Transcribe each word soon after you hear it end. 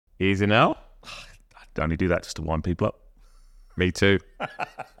Easy now. I'd only do that just to wind people up. Me too.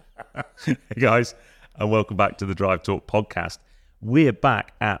 Hey guys, and welcome back to the Drive Talk podcast. We're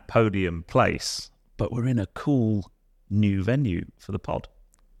back at Podium Place, but we're in a cool new venue for the pod.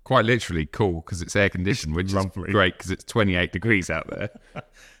 Quite literally cool because it's air conditioned, which is great because it's 28 degrees out there.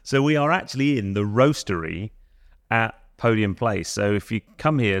 So we are actually in the roastery at Podium Place. So if you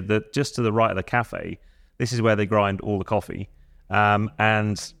come here, just to the right of the cafe, this is where they grind all the coffee.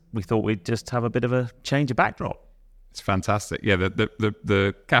 And we thought we'd just have a bit of a change of backdrop. It's fantastic. Yeah,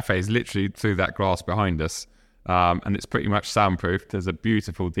 the cafe is literally through that glass behind us. And it's pretty much soundproof. There's a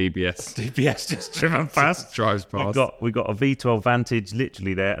beautiful DBS just driven past. Drives past. We've got a V12 Vantage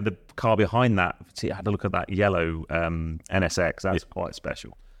literally there, and the car behind that. See, I had a look at that yellow NSX. That's quite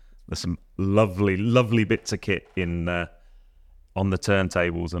special. There's some lovely bits of kit in on the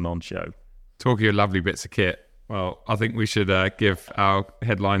turntables and on show. Talking of lovely bits of kit, well, I think we should give our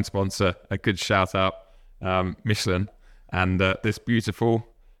headline sponsor a good shout out, Michelin, and this beautiful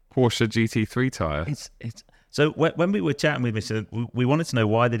Porsche GT3 tyre. So when we were chatting with Michelin, we wanted to know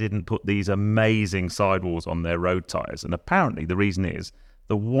why they didn't put these amazing sidewalls on their road tyres. And apparently the reason is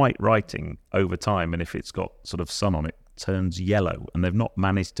the white writing over time, and if it's got sort of sun on it, turns yellow. And they've not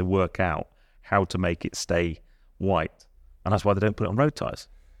managed to work out how to make it stay white. And that's why they don't put it on road tyres.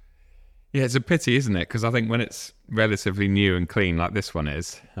 Yeah, it's a pity, isn't it? Because I think when it's relatively new and clean like this one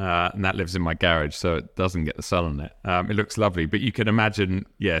is, and that lives in my garage, so it doesn't get the sun on it, it looks lovely. But you can imagine,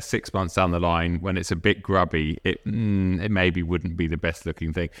 6 months down the line, when it's a bit grubby, it maybe wouldn't be the best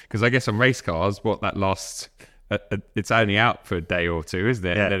looking thing. Because I guess on race cars, that lasts, it's only out for a day or two, isn't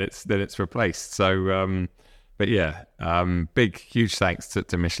it? Yeah. And then it's replaced. So, big, huge thanks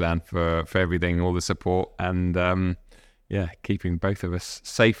to Michelin for everything, all the support, and keeping both of us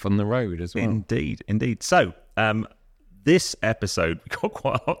safe on the road as well. Indeed. So, this episode, we've got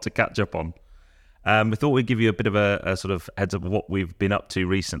quite a lot to catch up on. We thought we'd give you a bit of a sort of heads up of what we've been up to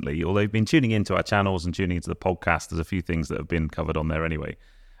recently. Although you've been tuning into our channels and tuning into the podcast, there's a few things that have been covered on there anyway.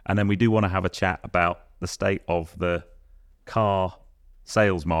 And then we do want to have a chat about the state of the car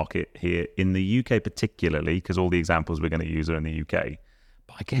sales market here in the UK particularly, because all the examples we're going to use are in the UK.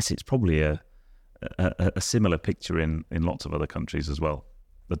 But I guess it's probably a similar picture in lots of other countries as well.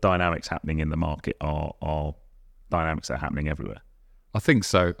 The dynamics happening in the market are dynamics that are happening everywhere. I think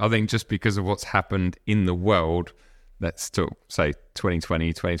so. I think just because of what's happened in the world, let's talk, say,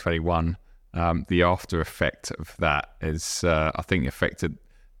 2020, 2021, the after effect of that is, I think, affected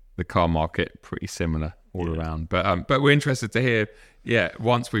the car market pretty similar all around. But we're interested to hear,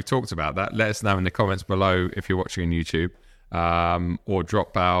 once we've talked about that, let us know in the comments below if you're watching on YouTube. Or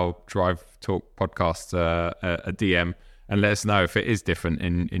drop our Drive Talk podcast a DM and let us know if it is different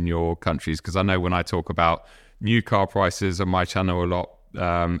in your countries, because I know when I talk about new car prices on my channel a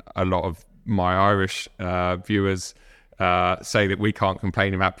lot of my Irish viewers say that we can't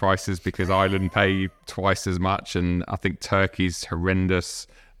complain about prices because Ireland pay twice as much, and I think Turkey's horrendous.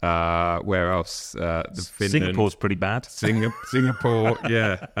 Where else? Finland. Singapore's pretty bad. Singapore,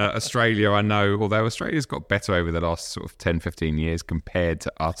 yeah. Australia, I know, although Australia's got better over the last sort of 10, 15 years compared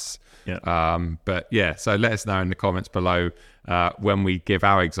to us. Yeah. So let us know in the comments below when we give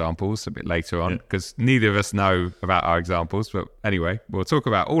our examples a bit later on, because neither of us know about our examples. But anyway, we'll talk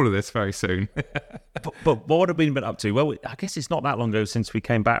about all of this very soon. but what have we been up to? Well, I guess it's not that long ago since we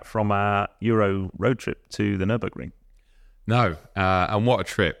came back from our Euro road trip to the Nürburgring. No, and what a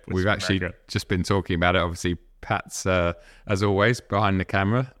trip. We've actually just been talking about it. Obviously, Pat's, as always, behind the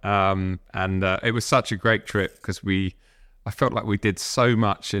camera. And it was such a great trip because I felt like we did so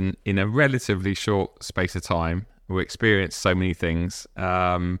much in a relatively short space of time. We experienced so many things,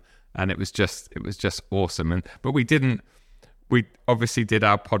 and it was just awesome. But we obviously did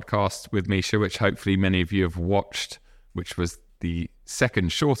our podcast with Misha, which hopefully many of you have watched, which was the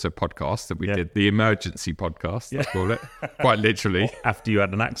second shorter podcast that we did, the emergency podcast, let's call it, quite literally. After you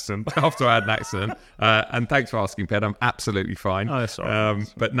had an accident. After I had an accident. And thanks for asking, Ped. I'm absolutely fine. Oh, that's all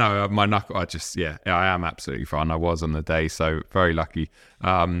right. But no, my knuckle, I am absolutely fine. I was on the day, so very lucky.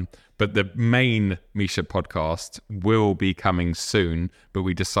 But the main Misha podcast will be coming soon, but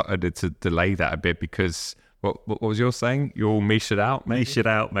we decided to delay that a bit because... What was yours saying? You're all Misha'd out? Misha'd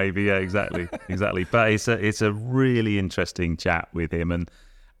out, maybe. Yeah, exactly. But it's a really interesting chat with him. And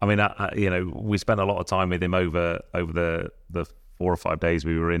I mean, we spent a lot of time with him over the 4 or 5 days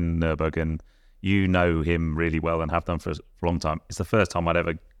we were in Nürburgring. You know him really well and have done for a long time. It's the first time I'd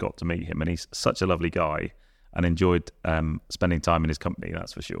ever got to meet him. And he's such a lovely guy and enjoyed spending time in his company,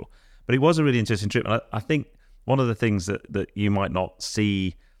 that's for sure. But it was a really interesting trip. And I think one of the things that you might not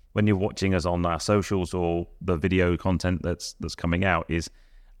see when you're watching us on our socials or the video content that's coming out is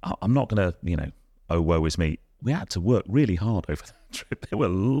I'm not going to, oh, woe is me. We had to work really hard over that trip. There were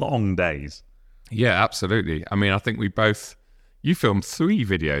long days. Yeah, absolutely. I mean, I think you filmed 3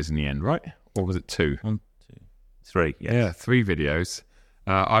 videos in the end, right? Or was it 2? 1, 2, 3. Yes. Yeah, 3 videos.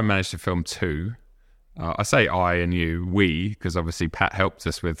 I managed to film 2. I say I and you, we, because obviously Pat helped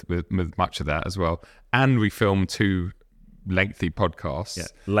us with much of that as well. And we filmed 2 lengthy podcasts. Yeah,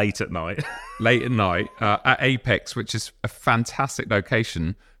 late at night. At Apex, which is a fantastic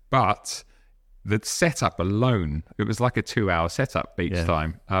location, but the setup alone, it was like a 2-hour setup each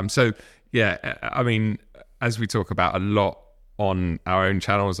time. So, yeah, I mean, as we talk about a lot on our own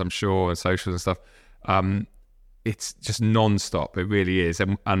channels, I'm sure, and socials and stuff, it's just non-stop. It really is.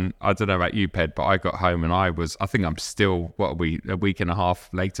 And I don't know about you, Ped, but I got home and I think I'm still, a week and a half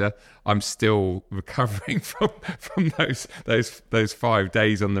later, I'm still recovering from those 5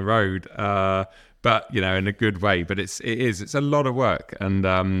 days on the road. But in a good way. But it's a lot of work,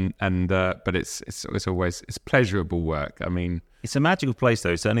 but it's always pleasurable work. I mean, it's a magical place,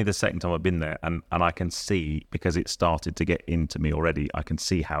 though. It's only the second time I've been there, and I can see, because it started to get into me already, I can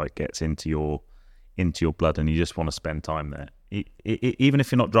see how it gets into your blood, and you just want to spend time there. Even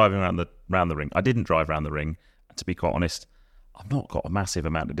if you're not driving around the ring. I didn't drive around the ring, and to be quite honest, I've not got a massive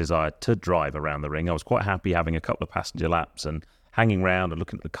amount of desire to drive around the ring. I was quite happy having a couple of passenger laps and hanging around and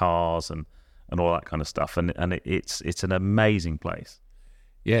looking at the cars and all that kind of stuff, and it's an amazing place.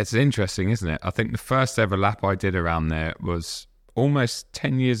 Yeah, it's interesting, isn't it? I think the first ever lap I did around there was almost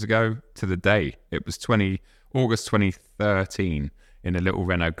 10 years ago to the day. It was August 2013 in a little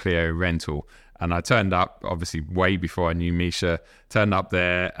Renault Clio rental. And I turned up, obviously, way before I knew Misha, turned up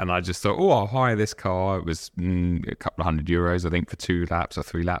there, and I just thought, I'll hire this car. It was a couple of €100, I think, for 2 laps or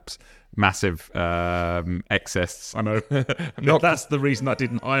 3 laps. Massive excess. I know. That's the reason I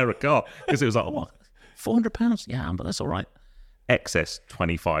didn't hire a car, because it was like, £400? Yeah, but that's all right. Excess,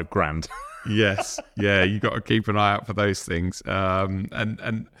 25 grand. Yes, yeah, you got to keep an eye out for those things. But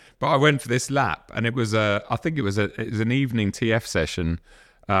I went for this lap, and it was I think it was an evening TF session.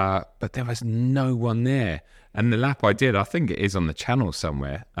 But there was no one there. And the lap I did, I think it is on the channel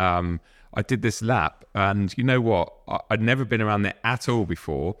somewhere. I did this lap, and you know what? I'd never been around there at all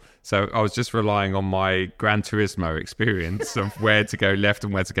before. So I was just relying on my Gran Turismo experience of where to go left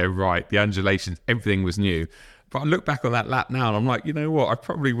and where to go right. The undulations, everything was new. But I look back on that lap now and I'm like, you know what? I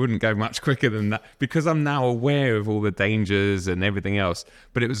probably wouldn't go much quicker than that, because I'm now aware of all the dangers and everything else.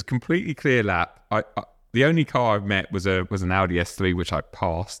 But it was a completely clear lap. The only car I've met was an Audi S3, which I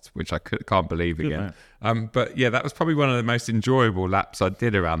passed, which I can't believe again. But yeah, that was probably one of the most enjoyable laps I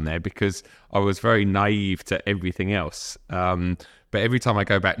did around there, because I was very naive to everything else. But every time I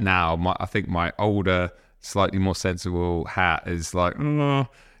go back now, I think my older, slightly more sensible hat is like,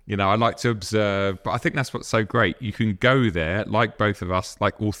 I like to observe. But I think that's what's so great. You can go there, like both of us,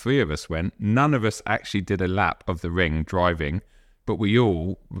 like all 3 of us went. None of us actually did a lap of the ring driving, but we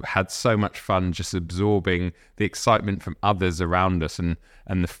all had so much fun just absorbing the excitement from others around us and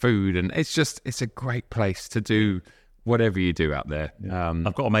the food. And it's a great place to do whatever you do out there.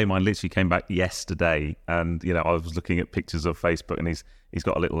 I've got a mate of mine literally came back yesterday, and I was looking at pictures of Facebook, and he's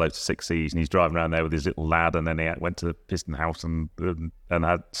got a little Lotus 6Cs, and he's driving around there with his little lad, and then he went to the Piston House and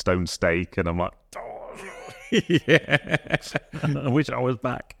had stone steak, and I'm like, yeah, I wish I was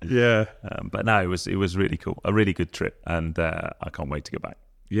back. Yeah, but no, it was really cool, a really good trip, and I can't wait to get back.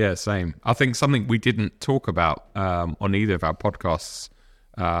 Yeah, same. I think something we didn't talk about on either of our podcasts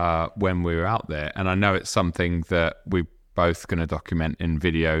when we were out there, and I know it's something that we're both going to document in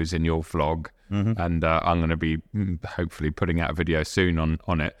videos in your vlog, and I'm going to be hopefully putting out a video soon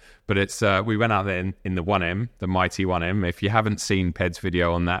on it. But it's we went out there in the 1M, the mighty 1M. If you haven't seen Ped's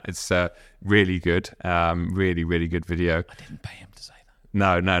video on that, it's really good, really, really good video. I didn't pay him to say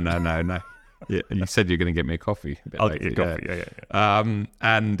that. No. Yeah, you said you're going to get me a coffee. I'll get you a coffee. Yeah.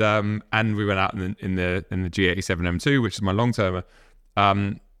 And we went out in the G87 M2, which is my long termer.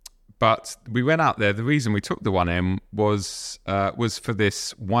 But we went out there. The reason we took the 1M was for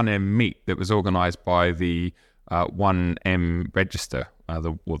this 1M meet that was organised by the 1M Register,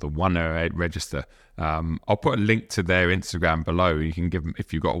 the 108 Register. I'll put a link to their Instagram below. You can give them,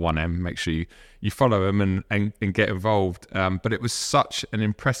 if you've got a 1M, make sure you follow them and get involved. But it was such an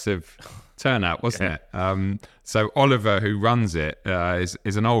impressive turnout, wasn't it? So Oliver, who runs it,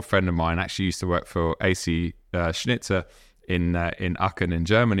 is an old friend of mine. Actually used to work for AC Schnitzer in Aachen in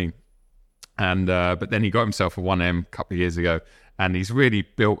Germany, and but then he got himself a 1M a couple of years ago, and he's really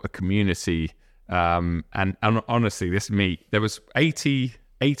built a community. And honestly, this meet, there was 80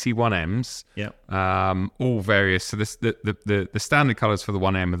 1Ms, all various. So the standard colours for the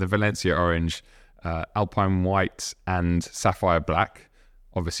 1M are the Valencia orange, Alpine white, and sapphire black.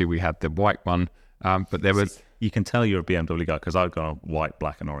 obviously we had the white one, but there was... You can tell you're a BMW guy because I've got white,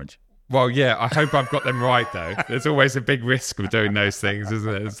 black and orange. Well, yeah, I hope I've got them right, though. There's always a big risk of doing those things,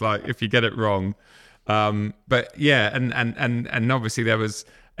 isn't it? It's like if you get it wrong. But yeah, and obviously there was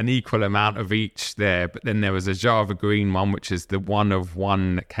an equal amount of each there, but then there was a Java Green one, which is the one of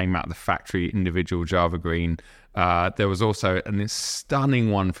one that came out of the factory, individual Java Green. There was also a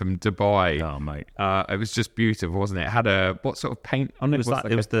stunning one from Dubai. Oh, mate. It was just beautiful, wasn't it? It had what sort of paint on it?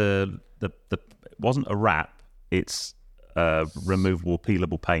 It wasn't a wrap, it's removable,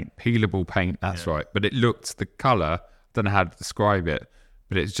 peelable paint. Peelable paint, that's right. But it looked, the colour, don't know how to describe it,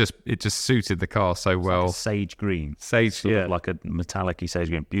 but it just suited the car so well. Like sage green. Sort of like a metallic-y sage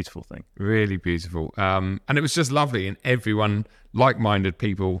green. Beautiful thing. Really beautiful. And it was just lovely. And everyone, like-minded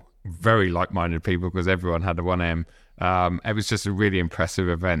people, very like-minded people, because everyone had a 1M. It was just a really impressive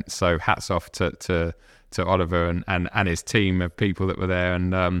event. So hats off to Oliver and his team of people that were there.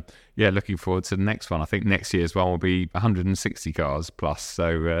 And looking forward to the next one. I think next year's one will be 160 cars plus.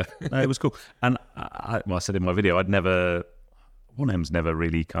 So no, it was cool. And I said in my video, 1M's never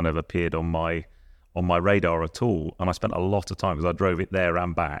really kind of appeared on my radar at all. And I spent a lot of time because I drove it there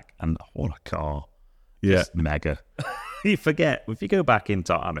and back. And what a car. Yeah. Just mega. You forget, if you go back in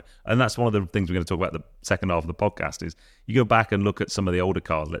time, and that's one of the things we're going to talk about the second half of the podcast, is you go back and look at some of the older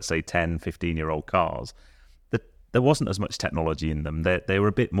cars, let's say 10, 15-year-old cars, that there wasn't as much technology in them. They were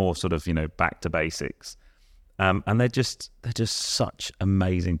a bit more sort of, back to basics. And they're just such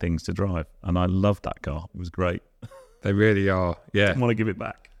amazing things to drive. And I loved that car. It was great. They really are, yeah. I want to give it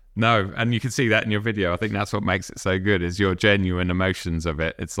back. No, and you can see that in your video. I think that's what makes it so good, is your genuine emotions of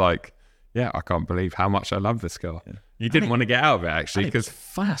it. It's like, yeah, I can't believe how much I love this car. Yeah. You didn't want to get out of it, actually, because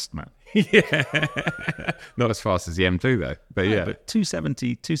fast, man. Yeah, not as fast as the M2 though, but yeah, but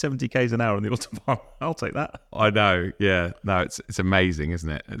 270 k's an hour on the autobahn. I'll take that. I know. Yeah, no, it's amazing, isn't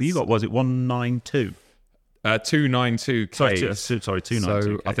it? You got, was it 192? 292 Ks. Sorry, 292.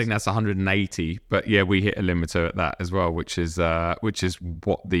 So I think that's 180. But yeah, we hit a limiter at that as well, which is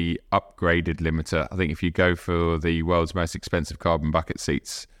what the upgraded limiter. I think if you go for the world's most expensive carbon bucket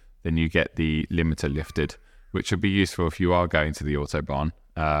seats, then you get the limiter lifted, which would be useful if you are going to the Autobahn.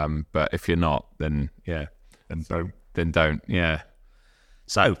 But if you're not, then yeah, then don't. Yeah.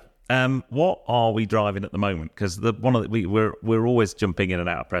 So, what are we driving at the moment? Because we're always jumping in and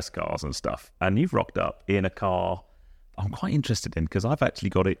out of press cars and stuff. And you've rocked up in a car I'm quite interested in, because I've actually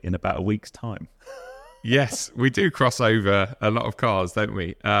got it in about a week's time. Yes, we do cross over a lot of cars, don't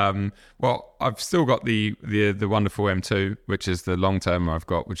we? Well, I've still got the wonderful M2, which is the long termer I've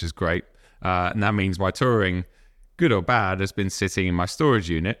got, which is great. And that means my Touring, good or bad, has been sitting in my storage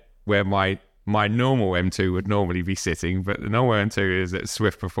unit, where my normal M2 would normally be sitting, but the normal M2 is at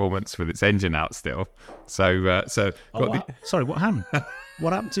Swift Performance with its engine out still. So sorry, what happened?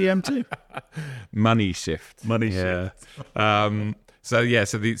 What happened to the M2? Money shift. So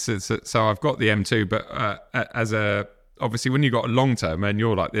I've got the M2, but obviously when you got a long term and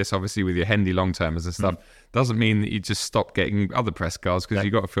you're like this, obviously with your Hendy long termers and stuff, doesn't mean that you just stop getting other press cars, because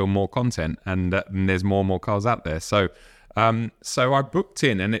you've got to film more content, and there's more and more cars out there. So I booked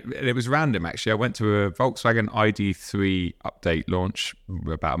in, and it was random actually. I went to a Volkswagen ID3 update launch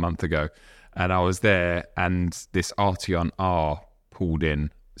about a month ago, and I was there, and this Arteon R pulled in.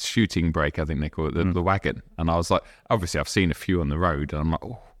 Shooting brake, I think they call it, the wagon. And I was like, obviously I've seen a few on the road, and I'm like,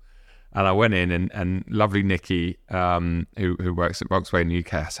 oh. And I went in, and lovely Nikki, who works at Volkswagen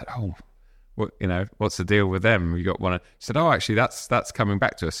UK, I said, oh, what's the deal with them? You got one? She said, oh, actually that's coming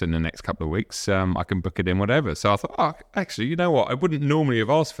back to us in the next couple of weeks. I can book it in, whatever. So I thought, oh, actually, you know what? I wouldn't normally have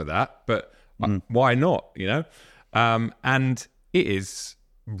asked for that, but why not? And it is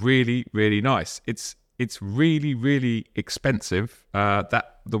really, really nice. It's really, really expensive.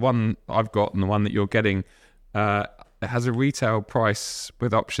 The one I've got and the one that you're getting it has a retail price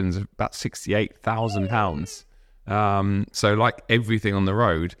with options of about £68,000. So like everything on the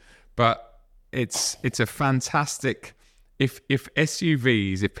road, but it's a fantastic. If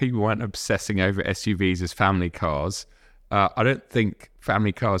SUVs, if people weren't obsessing over SUVs as family cars, I don't think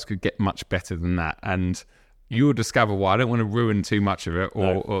family cars could get much better than that. And you'll discover why. I don't want to ruin too much of it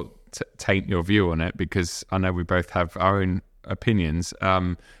or taint your view on it, because I know we both have our own opinions,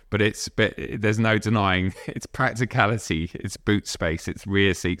 but there's no denying its practicality, its boot space, its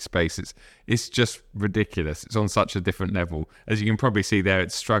rear seat space. It's just ridiculous. It's on such a different level. As you can probably see there,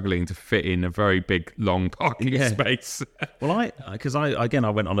 it's struggling to fit in a very big long parking space. Well, I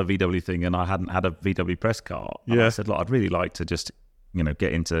went on a VW thing, and I hadn't had a VW press car. And I said, look, I'd really like to just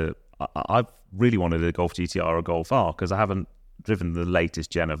get into. I've really wanted a Golf GTR or a Golf R, because I haven't driven the latest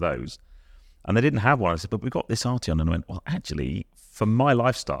gen of those, and they didn't have one. I said, but we've got this Arteon, and I went, well, actually, for my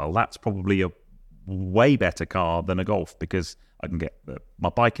lifestyle, that's probably a way better car than a Golf because I can get my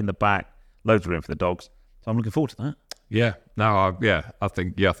bike in the back, loads of room for the dogs. So I'm looking forward to that. Yeah, no, I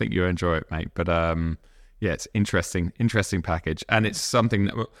think you'll enjoy it, mate. But it's interesting package, and it's something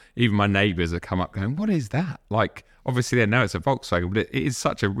that even my neighbours have come up going, "What is that?" Like, obviously they know it's a Volkswagen, but it is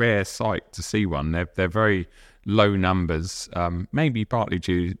such a rare sight to see one. They're very low numbers, maybe partly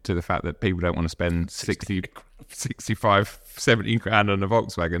due to the fact that people don't want to spend 60, 65, 70 grand on a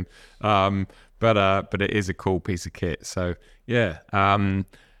Volkswagen. But it is a cool piece of kit. So yeah.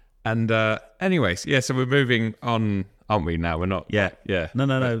 Anyways, so we're moving on, aren't we? Now we're not. Yeah.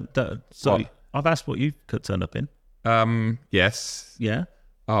 No. Sorry, What? I've asked what you could turn up in. Yes. Yeah.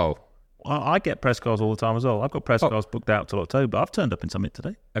 Oh, I get press cars all the time as well. I've got press cars booked out till October. I've turned up in something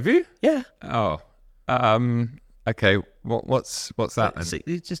today. have you? Yeah. Oh, okay. What's that then? See,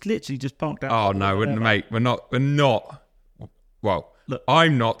 it's just literally just parked out. Oh no, mate, we're not. Well, Look,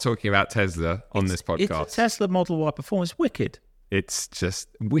 I'm not talking about Tesla on this podcast. It's a Tesla Model Y Performance. Wicked. It's just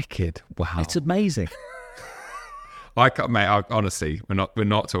wicked. Wow. It's amazing. I can't, mate. Honestly, we're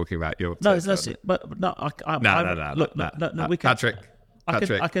not talking about your. No, Tesla. that's it. But no, No. Look, we can. Patrick.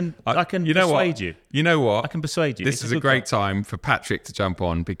 I can You know persuade what? you. You know what? I can persuade you. This It's is a a good great car. time for Patrick to jump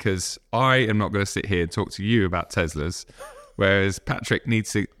on because I am not going to sit here and talk to you about Teslas, whereas Patrick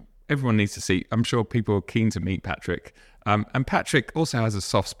needs to. Everyone needs to see. I'm sure people are keen to meet Patrick, and Patrick also has a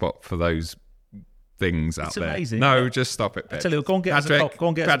soft spot for those things out there. Amazing. No, just stop it. I tell you, go and get us a Patrick, coffee. Go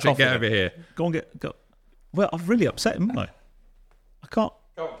and get us a Patrick, coffee get then. over here. Go and get. Well, I've really upset him, haven't I? I can't.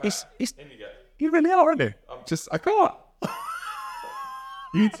 Go on, Pat. It's In you go. you really are, aren't you? I can't.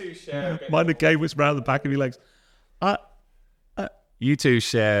 You two share. Mind the game was round the back of your legs. You two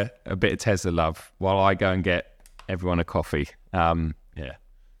share a bit of Tesla love while I go and get everyone a coffee. Yeah.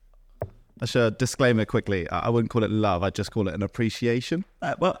 I should disclaimer quickly. I wouldn't call it love. I'd just call it an appreciation.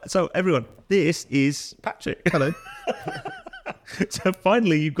 Well, so everyone, this is Patrick. Hello. So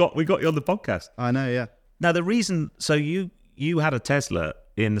finally, we got you on the podcast. I know, yeah. Now the reason, so you had a Tesla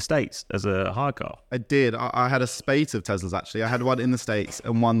in the States as a hire car. I did. I had a spate of Teslas, actually. I had one in the States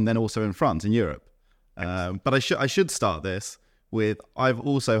and one then also in France, in Europe. But I should start this with, I've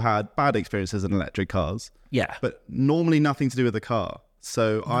also had bad experiences in electric cars. Yeah. But normally nothing to do with the car.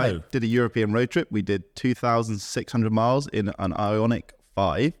 So I did a European road trip. We did 2,600 miles in an Ioniq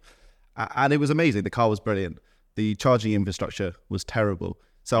 5. And it was amazing. The car was brilliant. The charging infrastructure was terrible.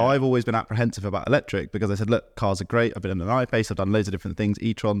 So I've always been apprehensive about electric because I said, look, cars are great. I've been in an iPace. I've done loads of different things.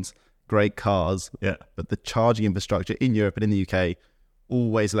 e-trons, great cars. Yeah. But the charging infrastructure in Europe and in the UK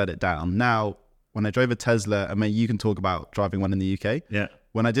always let it down. Now, when I drove a Tesla, I mean, you can talk about driving one in the UK. Yeah.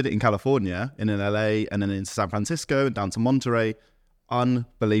 When I did it in California, in LA, and then into San Francisco and down to Monterey,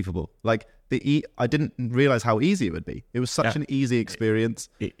 unbelievable. Like I didn't realize how easy it would be. It was such an easy experience.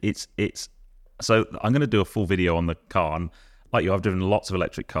 It's so I'm going to do a full video on the car. And like you, I've driven lots of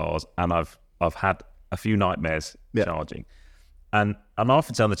electric cars, and I've had a few nightmares charging. And I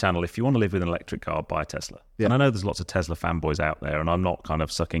often say on the channel, if you want to live with an electric car, buy a Tesla. Yeah. And I know there's lots of Tesla fanboys out there, and I'm not kind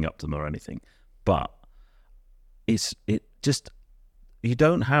of sucking up to them or anything, but you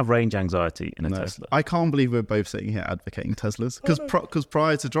don't have range anxiety in a Tesla. I can't believe we're both sitting here advocating Teslas because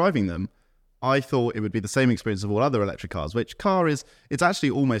prior to driving them, I thought it would be the same experience of all other electric cars, which it's actually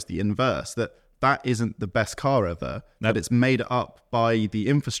almost the inverse, that isn't the best car ever, but it's made up by the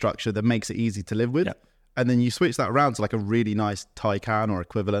infrastructure that makes it easy to live with. Yep. And then you switch that around to like a really nice Taycan or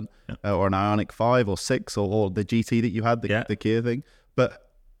equivalent, or an Ioniq 5 or 6 or the GT that you had, the Kia thing. But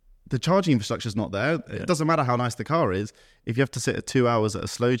the charging infrastructure is not there. It doesn't matter how nice the car is. If you have to sit at 2 hours at a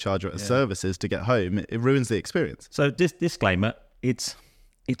slow charger at a services to get home, it ruins the experience. So disclaimer, it's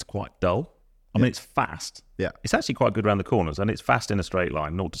quite dull. I mean, it's fast. Yeah. It's actually quite good around the corners, and it's fast in a straight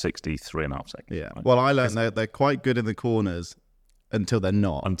line, 0 to 60, 3.5 seconds. Yeah. Well, I learned they're quite good in the corners until they're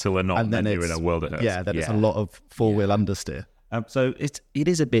not. Until they're not, and then you're in a world of hurts. Yeah, then it's a lot of four-wheel understeer. So it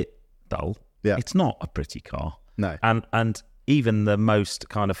is a bit dull. Yeah. It's not a pretty car. No. And even the most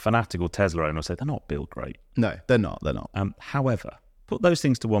kind of fanatical Tesla owner say they're not built great. No, they're not. They're not. However, put those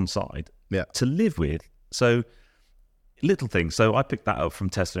things to one side. Yeah. To live with. So little things. So I picked that up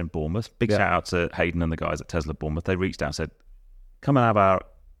from Tesla in Bournemouth. Big shout out to Hayden and the guys at Tesla Bournemouth. They reached out and said, come and have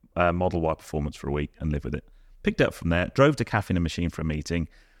our Model Y Performance for a week and live with it. Picked it up from there, drove to Caffeine and Machine for a meeting.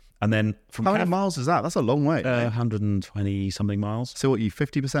 And then from how many miles is that? That's a long way. 120 something miles. So what, you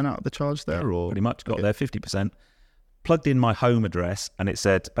 50% out of the charge there? Or pretty much got there 50%. Plugged in my home address, and it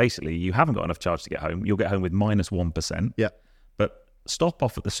said, basically, you haven't got enough charge to get home. You'll get home with minus 1%. Yeah. But stop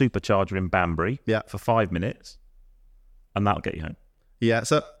off at the supercharger in Banbury for 5 minutes, and that'll get you home. Yeah,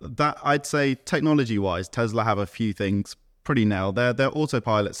 so that I'd say technology-wise, Tesla have a few things pretty nailed. Their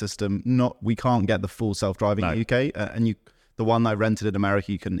autopilot system, we can't get the full self-driving in the UK, and the one I rented in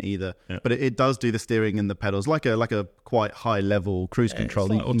America, you couldn't either. Yeah. But it does do the steering and the pedals like a quite high level cruise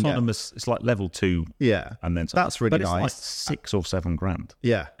control. It's like autonomous. It's like level 2. Yeah, and then that's really but it's nice. Like 6 or 7 grand.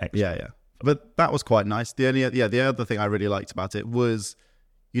 Yeah, extra. Yeah. But that was quite nice. The other thing I really liked about it was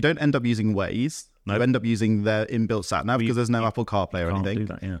you don't end up using Waze. Nope. You end up using their inbuilt sat nav because there's no Apple CarPlay or anything. Do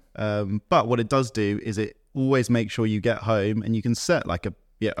that, yeah. But what it does do is it always makes sure you get home and you can set like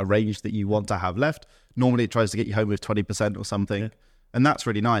a range that you want to have left. Normally it tries to get you home with 20% or something. Yeah. And that's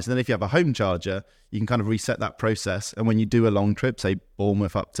really nice. And then if you have a home charger, you can kind of reset that process. And when you do a long trip, say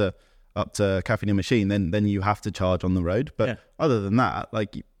Bournemouth up to Caffè Nel Machine, then you have to charge on the road. But other than that,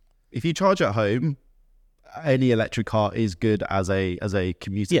 like if you charge at home, any electric car is good as a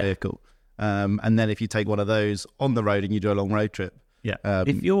commuter vehicle. And then if you take one of those on the road and you do a long road trip,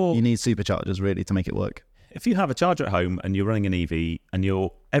 if you need superchargers really to make it work. If you have a charger at home and you're running an EV and you're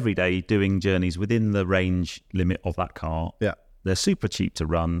every day doing journeys within the range limit of that car, they're super cheap to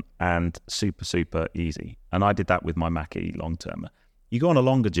run and super, super easy. And I did that with my Mach-E long-term. You go on a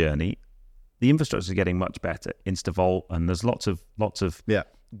longer journey, the infrastructure is getting much better. InstaVolt, and there's lots of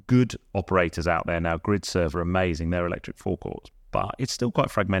good operators out there now. Grid Server, amazing. They're electric forecourts. But it's still quite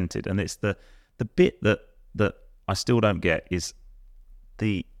fragmented. And it's the bit that I still don't get is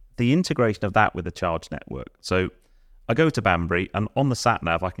the integration of that with the charge network. So I go to Banbury, and on the sat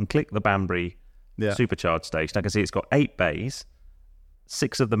nav, I can click the Banbury supercharge station. I can see it's got 8 bays,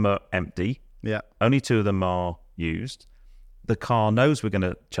 6 of them are empty. Yeah, only 2 of them are used. The car knows we're going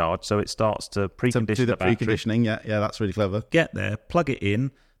to charge, so it starts to precondition the preconditioning. Yeah, that's really clever. Get there, plug it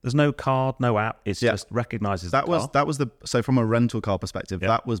in. There's no card, no app. It just recognises the car. So from a rental car perspective,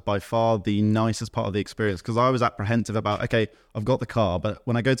 that was by far the nicest part of the experience, because I was apprehensive about, okay, I've got the car, but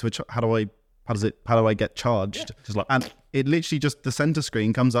when I go to how do I get charged? And it literally just, the center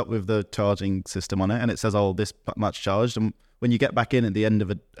screen comes up with the charging system on it, and it says, oh, this much charged. And when you get back in at the end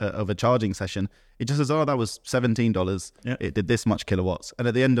of a charging session, it just says, oh, that was $17. Yeah. It did this much kilowatts. And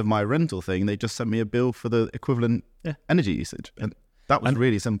at the end of my rental thing, they just sent me a bill for the equivalent energy usage. And that was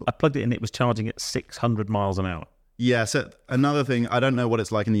really simple. I plugged it in, it was charging at 600 miles an hour. Yeah, so another thing, I don't know what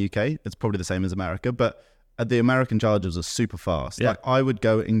it's like in the UK. It's probably the same as America, but the American chargers are super fast. Yeah. Like I would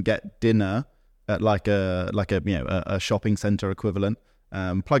go and get dinner at like a shopping center equivalent,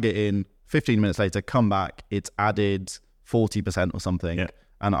 plug it in, 15 minutes later, come back, it's added 40% or something,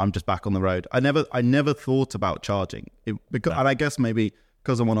 and I'm just back on the road. I never thought about charging and I guess maybe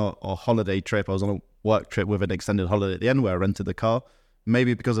because I'm on a holiday trip, I was on a work trip with an extended holiday at the end where I rented the car.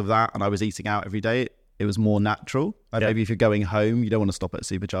 Maybe because of that, and I was eating out every day, it was more natural. Maybe if you're going home, you don't want to stop at a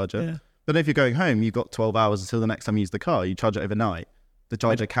supercharger. Yeah. But if you're going home, you've got 12 hours until the next time you use the car. You charge it overnight. The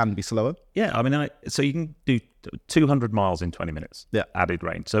charger can be slower. Yeah, I mean, so you can do 200 miles in 20 minutes. Yeah, added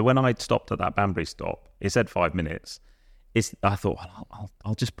range. So when I stopped at that Banbury stop, it said 5 minutes. I thought, well,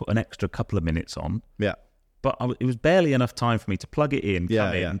 I'll just put an extra couple of minutes on. Yeah. But it was barely enough time for me to plug it in,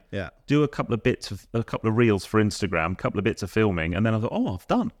 come in, do a couple of reels for Instagram, a couple of bits of filming, and then I thought, oh, I've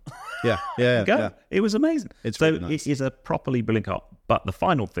done. Yeah. It was amazing. It's really nice. It is a properly brilliant car. But the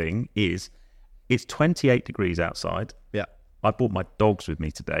final thing is, it's 28 degrees outside. Yeah. I brought my dogs with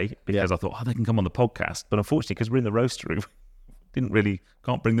me today because I thought, they can come on the podcast. But unfortunately, because we're in the roastery,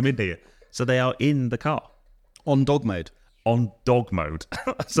 can't bring them in here. So they are in the car. On dog mode.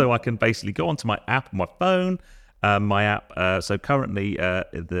 So I can basically go onto my app on my phone. So currently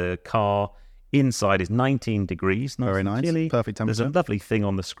the car inside is 19 degrees. Very nice. Chilly. Perfect temperature. There's a lovely thing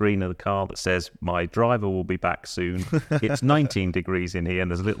on the screen of the car that says, my driver will be back soon. It's 19 degrees in here,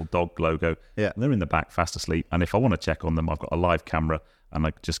 and there's a little dog logo. Yeah. And they're in the back, fast asleep. And if I want to check on them, I've got a live camera, and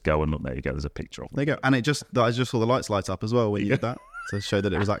I just go and look. There you go. There's a picture of them. There you go. And I just saw the lights light up as well when you did that to show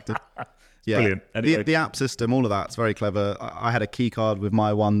that it was active. Yeah, brilliant. Anyway. The app system, all of that's very clever. I had a key card with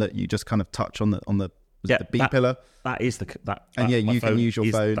my one that you just kind of touch on the B pillar. That is you can use your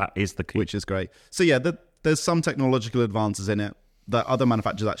phone. That is the key, which is great. So there's some technological advances in it that other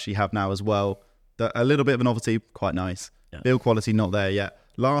manufacturers actually have now as well. That a little bit of a novelty, quite nice. Yeah. Build quality not there yet.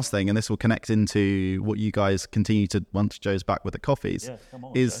 Last thing, and this will connect into what you guys continue to once Joe's back with the coffees,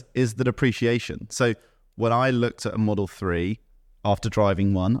 is the depreciation. So when I looked at a Model 3 after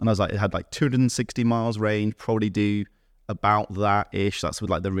driving one, and I was like, it had like 260 miles range, probably do about that ish. That's with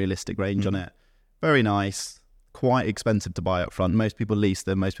like the realistic range on it. Very nice, quite expensive to buy up front. Most people lease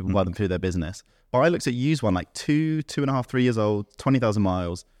them, most people buy them through their business. But I looked at used one, like 2.5, 3 years old, 20,000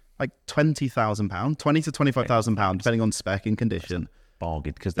 miles, like £20,000, 20 to £25,000, depending on spec and condition.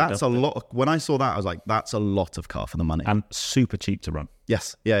 bargain because That's a lot. When I saw that, I was like, that's a lot of car for the money. and super cheap to run.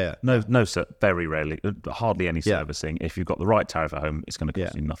 Yes. Yeah. No, sir. Very rarely, hardly any servicing. If you've got the right tariff at home, it's going to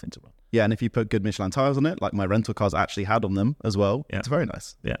cost you nothing to run. Yeah, and if you put good Michelin tires on it, like my rental cars actually had on them as well, it's very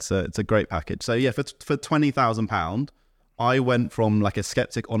nice. Yeah. It's a great package. So yeah, for £20,000, I went from like a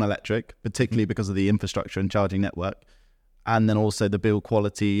skeptic on electric, particularly because of the infrastructure and charging network, and then also the build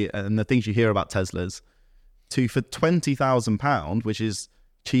quality and the things you hear about Teslas, to for £20,000, which is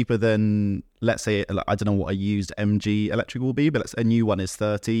cheaper than, let's say, I don't know what a used MG electric will be, but a new one is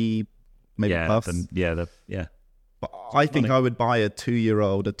 30, maybe plus. But I think I would buy a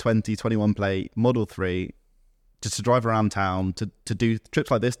 2-year-old, a 2021 plate Model 3, just to drive around town, to do trips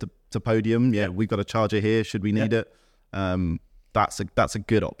like this, to Podium. Yeah, we've got a charger here, should we need it. That's a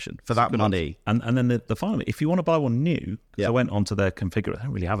good option for that money. And then the final, if you want to buy one new, because I went onto their configurator, they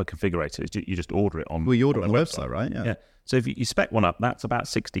don't really have a configurator. You just order it on. Well, you order it on the website, right? Yeah. So if you spec one up, that's about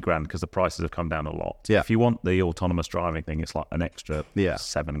 60 grand because the prices have come down a lot. Yeah. If you want the autonomous driving thing, it's like an extra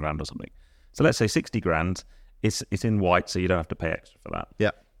 7 grand or something. So let's say 60 grand. It's in white, so you don't have to pay extra for that.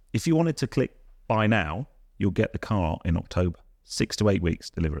 Yeah. If you wanted to click buy now, you'll get the car in October. 6 to 8 weeks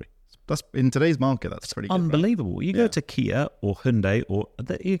delivery. That's in today's market. That's pretty good, unbelievable. Right? You go to Kia or Hyundai,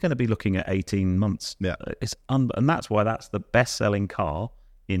 you're going to be looking at 18 months. Yeah, and that's why that's the best-selling car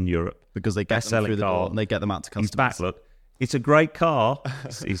in Europe, because they get them through the door and they get them out to customers. He's back. Look, it's a great car.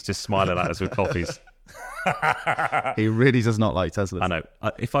 He's just smiling at us with coffees. He really does not like Teslas. I know.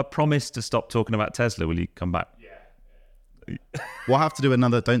 If I promise to stop talking about Tesla, will you come back? Yeah. We'll have to do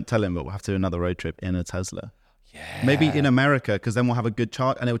another. Don't tell him, but we'll have to do another road trip in a Tesla. Yeah. Maybe in America, because then we'll have a good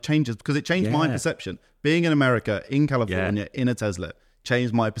chart, and it will change us, because it changed my perception. Being in America, in California, in a Tesla,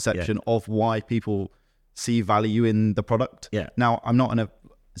 changed my perception of why people see value in the product. Yeah. Now, I'm not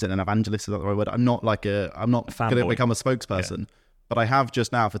is it an evangelist? Is that the right word? I'm not going to become a spokesperson, but I have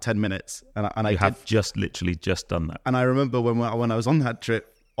just now for 10 minutes, and I have just literally just done that. And I remember when I was on that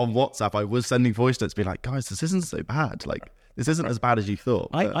trip on WhatsApp, I was sending voice notes, being like, guys, this isn't so bad. Like, this isn't as bad as you thought.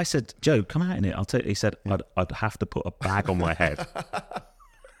 I said, Joe, come out in it. I'll tell you. He said, I'd have to put a bag on my head.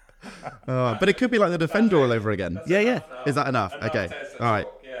 But it could be like the Defender all over again. Yeah. Is that enough? Okay. All right.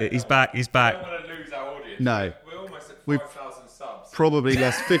 He's back. I don't want to lose our audience. No. We're almost at 5,000 subs. Probably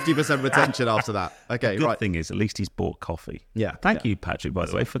lost 50% retention after that. Okay, the good thing is, at least he's bought coffee. Yeah. Thank you, Patrick, by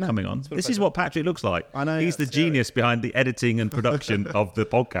the way, for coming on. This is what Patrick looks like. I know. He's the genius behind the editing and production of the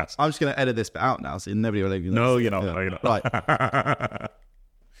podcast. I'm just going to edit this bit out now, so nobody will even No, you're not. No, you're not. Right.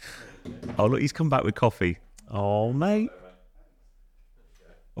 Oh, look, he's come back with coffee. Oh, mate.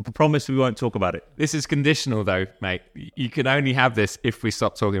 I promise we won't talk about it. This is conditional, though, mate. You can only have this if we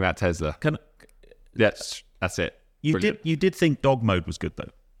stop talking about Tesla. That's it. You did think dog mode was good, though.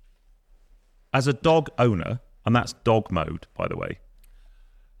 As a dog owner, and that's dog mode, by the way.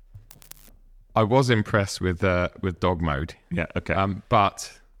 I was impressed with dog mode. Yeah. Okay.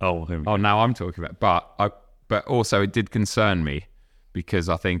 But now I'm talking about. But also it did concern me, because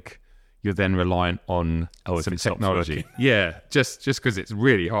I think you're then reliant on some technology. Yeah, just because it's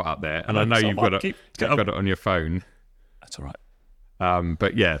really hot out there, and I know you've got it on your phone. That's all right.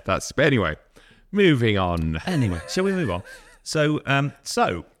 But yeah, but anyway, moving on. Anyway, shall we move on? So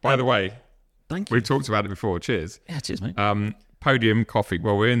by the way, thank you. We've talked about it before. Cheers. Yeah, cheers, mate. Podium Coffee.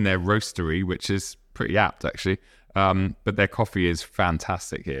 Well, we're in their roastery, which is pretty apt actually. But their coffee is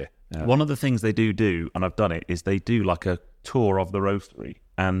fantastic here. One of the things they do, and I've done it, is they do like a tour of the roastery,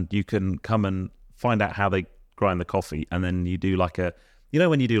 and you can come and find out how they grind the coffee, and then you do like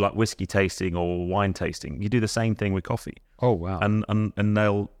when you do like whiskey tasting or wine tasting, you do the same thing with coffee. Oh wow! And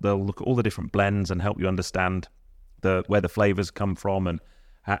they'll look at all the different blends and help you understand where the flavors come from, and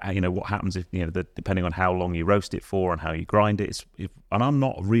what happens if depending on how long you roast it for and how you grind it. And I'm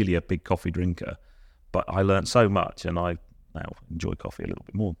not really a big coffee drinker, but I learned so much, and I now enjoy coffee a little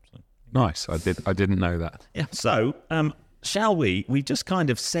bit more. So. Nice. I didn't know that. Yeah. So, shall we? We just kind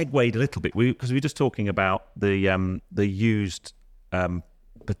of segued a little bit because we were just talking about the used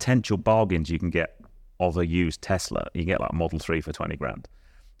potential bargains you can get of a used Tesla. You get like a Model 3 for 20 grand.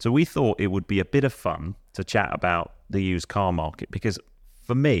 So we thought it would be a bit of fun to chat about the used car market, because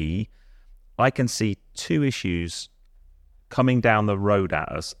for me, I can see two issues coming down the road at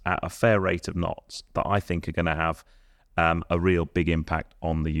us at a fair rate of knots that I think are going to have a real big impact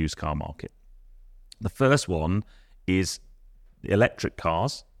on the used car market. The first one is electric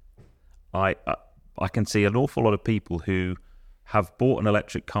cars. I can see an awful lot of people who have bought an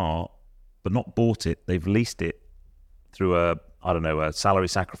electric car, but not bought it. They've leased it through a salary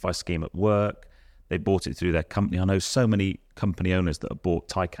sacrifice scheme at work. They bought it through their company. I know so many company owners that have bought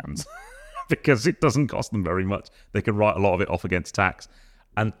Taycans because it doesn't cost them very much. They can write a lot of it off against tax.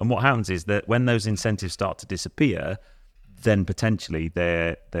 And what happens is that when those incentives start to disappear, then potentially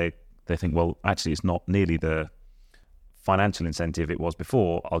they think, well, actually, it's not nearly the financial incentive it was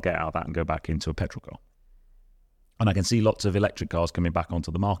before. I'll get out of that and go back into a petrol car. And I can see lots of electric cars coming back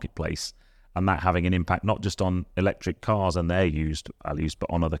onto the marketplace, and that having an impact not just on electric cars and their values, but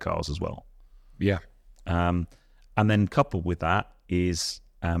on other cars as well. Yeah. And then coupled with that is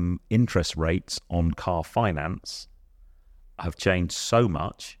interest rates on car finance have changed so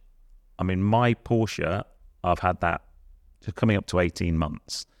much. I mean, my Porsche, I've had that coming up to 18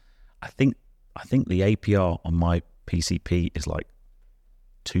 months. I think the APR on my PCP is like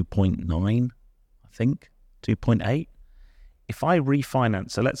 2.9, I think, 2.8. If I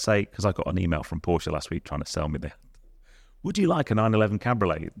refinance, so let's say, because I got an email from Porsche last week trying to sell me would you like a 911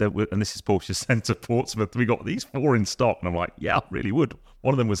 Cabriolet? And this is Porsche Centre Portsmouth. We got these 4 in stock. And I'm like, yeah, I really would.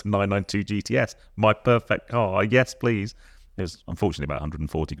 One of them was a 992 GTS, my perfect car. Yes, please. It was unfortunately about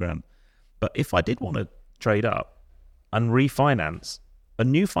 140 grand. But if I did want to trade up and refinance, a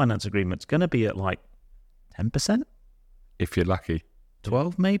new finance agreement's going to be at like 10%, If you're lucky.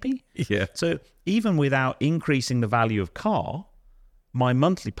 12 maybe. Yeah. So even without increasing the value of car, my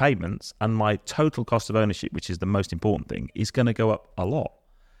monthly payments and my total cost of ownership, which is the most important thing, is going to go up a lot.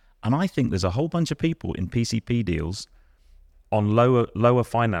 And I think there's a whole bunch of people in PCP deals on lower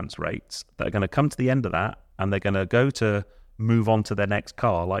finance rates that are going to come to the end of that, and they're going to go to move on to their next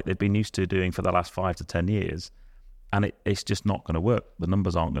car like they've been used to doing for the last 5 to 10 years. And it's just not going to work. The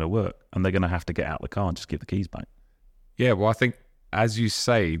numbers aren't going to work. And they're going to have to get out of the car and just give the keys back. Yeah, well, I think, as you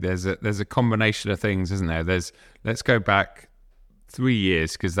say, there's a combination of things, isn't there? Let's go back 3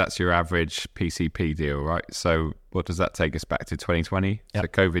 years, because that's your average PCP deal, right? So what does that take us back to? 2020? Yep. So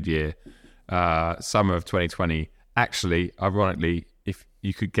COVID year, summer of 2020. Actually, ironically, if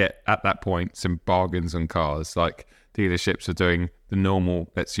you could get at that point some bargains on cars, like dealerships are doing the normal,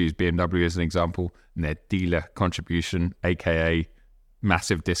 let's use BMW as an example, and their dealer contribution, aka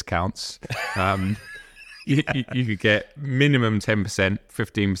massive discounts. You could get minimum 10%,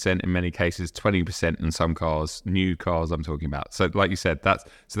 15% in many cases, 20% in some cars, new cars I'm talking about. So like you said,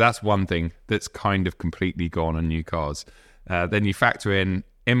 that's one thing that's kind of completely gone on new cars. Then you factor in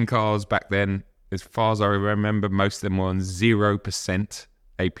M cars back then. As far as I remember, most of them were on 0%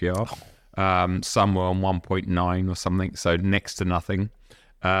 APR. Some were on 1.9 or something, so next to nothing.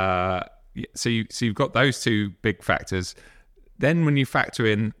 So you've got those two big factors. Then when you factor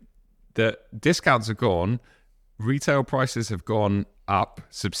in the discounts are gone, retail prices have gone up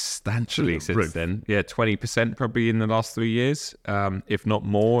substantially since then. Yeah, 20% probably in the last 3 years, if not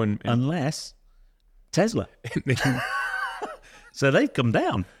more. Unless Tesla. So they've come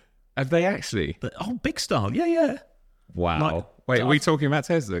down. Have they actually? Big style. Yeah. Wow. Wait, are we talking about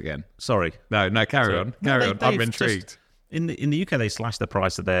Tesla again? Sorry. No, carry on. Carry on. I'm intrigued. In the UK, they slashed the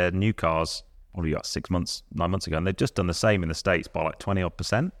price of their new cars probably got 9 months ago, and they've just done the same in the States by like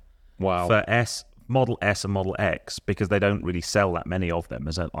 20-odd%. Wow. For Model S and Model X, because they don't really sell that many of them,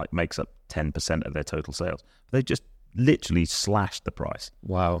 as it like makes up 10% of their total sales. They just literally slashed the price.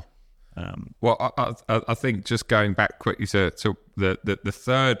 Wow. Well, I think just going back quickly to the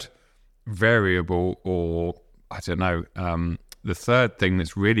third variable, or I don't know, the third thing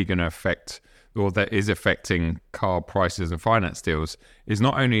that's really going to affect, or that is affecting car prices and finance deals, is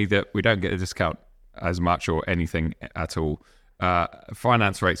not only that we don't get a discount as much or anything at all.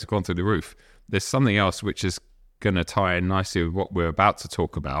 Finance rates have gone through the roof. There's something else which is going to tie in nicely with what we're about to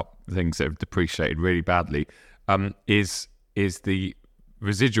talk about, things that have depreciated really badly, is the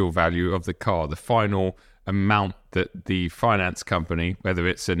residual value of the car, the final amount that the finance company, whether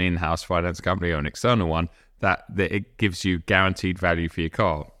it's an in-house finance company or an external one, that it gives you guaranteed value for your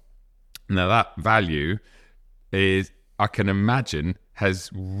car. Now that value is, I can imagine,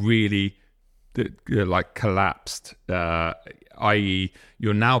 has really like collapsed, i.e.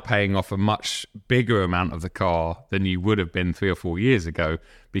 you're now paying off a much bigger amount of the car than you would have been 3 or 4 years ago,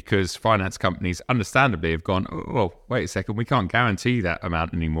 because finance companies understandably have gone, oh, wait a second, we can't guarantee that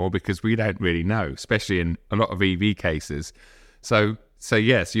amount anymore because we don't really know, especially in a lot of EV cases. So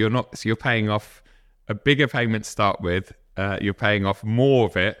yes, you're paying off a bigger payment to start with. You're paying off more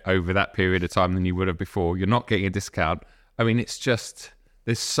of it over that period of time than you would have before. You're not getting a discount. I mean, it's just,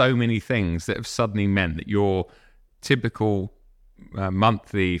 there's so many things that have suddenly meant that your typical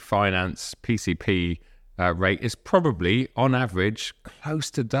monthly finance PCP rate is probably, on average,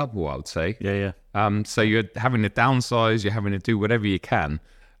 close to double, I would say. Yeah. So you're having to downsize, you're having to do whatever you can.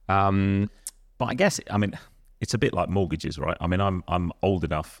 But I guess, it's a bit like mortgages, right? I mean, I'm old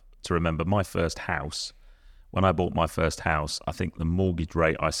enough to remember my first house when I bought my first house, I think the mortgage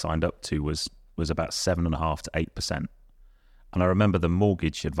rate I signed up to was about 7.5% to 8%. And I remember the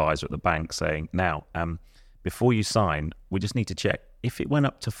mortgage advisor at the bank saying, now, before you sign, we just need to check. If it went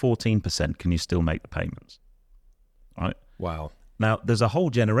up to 14%, can you still make the payments? Right? Wow. Now, there's a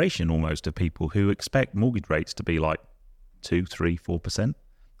whole generation almost of people who expect mortgage rates to be like 2, 3, 4%.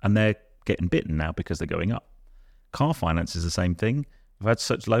 And they're getting bitten now because they're going up. Car finance is the same thing. We've had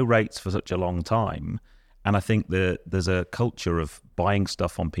such low rates for such a long time. And I think there's a culture of buying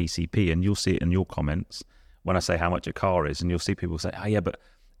stuff on PCP, and you'll see it in your comments when I say how much a car is, and you'll see people say, oh yeah, but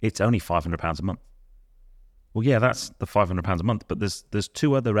it's only £500 a month. Well, yeah, that's the £500 a month, but there's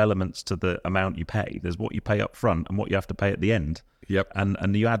two other elements to the amount you pay. There's what you pay up front and what you have to pay at the end. Yep.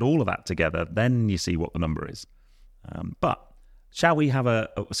 And you add all of that together, then you see what the number is. But shall we have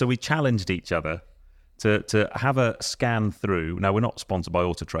so we challenged each other to have a scan through. Now, we're not sponsored by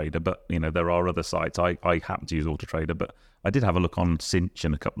Autotrader, but there are other sites. I happen to use Autotrader, but I did have a look on Cinch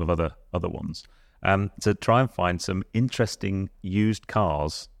and a couple of other ones to try and find some interesting used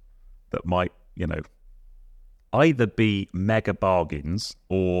cars that might, either be mega bargains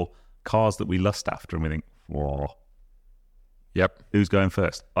or cars that we lust after and we think, whoa. Yep. Who's going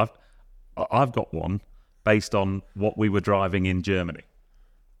first? I've got one based on what we were driving in Germany.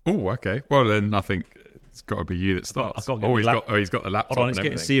 Oh, okay. Well, then I think it's got to be you that starts. He's got the laptop. Hold on, it's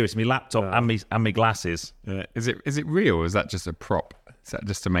getting serious. My laptop and my glasses. Is it real, or is that just a prop? Is that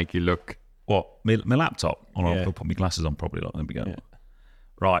just to make you look? What? My laptop? I'll put my glasses on probably. There we go. Yeah.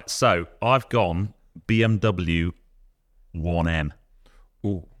 Right, so I've gone BMW 1M.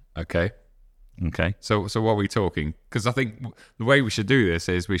 Oh, okay. Okay. So what are we talking? Because I think the way we should do this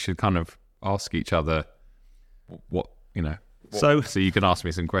is we should kind of ask each other what. So you can ask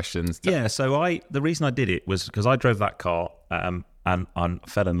me some questions. Yeah, so the reason I did it was because I drove that car and I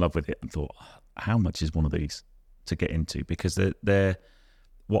fell in love with it and thought, how much is one of these to get into? Because they're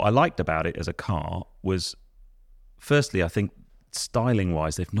what I liked about it as a car was, firstly, I think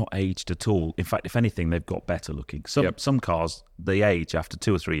styling-wise, they've not aged at all. In fact, if anything, they've got better looking. Some cars, they age after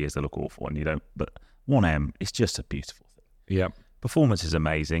 2 or 3 years, they look awful, and you don't. But 1M, it's just a beautiful thing. Yep. Performance is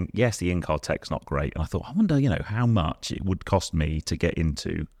amazing. Yes, the in-car tech's not great. And I thought, I wonder, how much it would cost me to get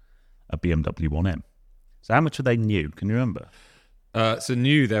into a BMW 1M. So how much were they new? Can you remember? So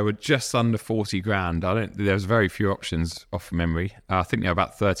new, they were just under 40 grand. There was very few options off memory. I think they were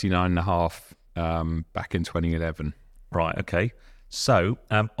about 39.5 back in 2011. Right, okay. So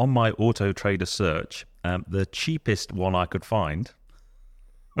on my Auto Trader search, the cheapest one I could find...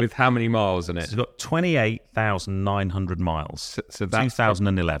 With how many miles in it? It's got 28,900 miles. So that's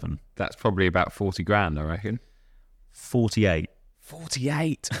 2011. That's probably about 40 grand, I reckon. 48.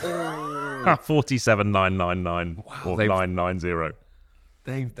 48? 47,999 or 990.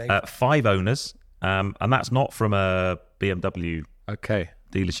 They 5 owners, and that's not from a BMW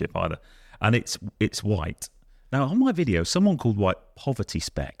dealership either. And it's white. Now, on my video, someone called white poverty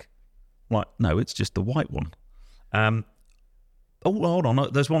spec. Like, no, it's just the white one. Oh, hold on.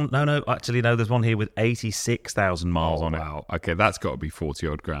 There's one. No. Actually, no. There's one here with 86,000 miles on it. Wow. Okay, that's got to be 40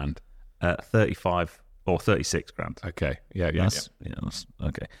 odd grand. 35 or 36 grand. Okay. Yeah. That's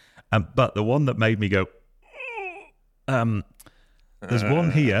okay. But the one that made me go, there's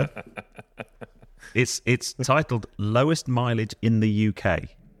one here. It's titled "Lowest Mileage in the UK."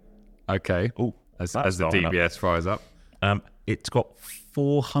 Okay. Oh, as the DBS fires up. It's got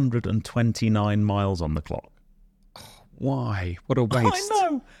 429 miles on the clock. Why? What a waste! I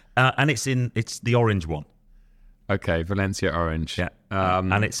know. And it's the orange one. Okay, Valencia orange. Yeah.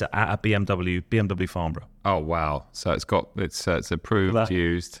 And it's at a BMW Farnborough. Oh wow! So it's approved,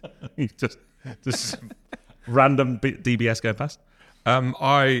 used. just random DBS going past. I'm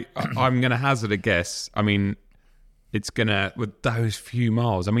going to hazard a guess. I mean, it's gonna with those few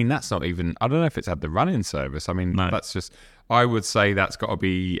miles. I mean, that's not even. I don't know if it's had the running service. I mean, that's just. I would say that's got to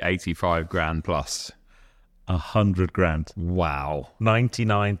be 85 grand plus. 100 grand. Wow.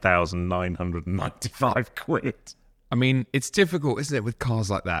 99,995 quid. I mean, it's difficult, isn't it, with cars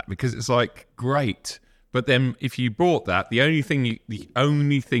like that? Because it's like, great. But then if you bought that, the only thing you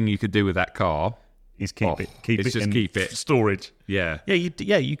could do with that car is keep it storage. Yeah.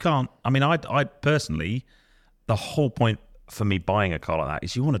 You can't. I mean, I personally, the whole point for me buying a car like that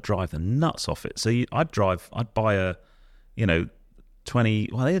is you want to drive the nuts off it. So I'd buy a, 20,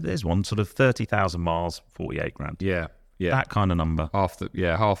 well, there's one sort of 30,000 miles, 48 grand. Yeah. That kind of number. Half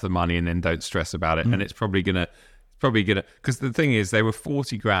the money, and then don't stress about it. And it's probably gonna, because the thing is, they were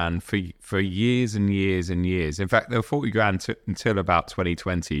 40 grand for years and years and years. In fact, they were 40 grand until about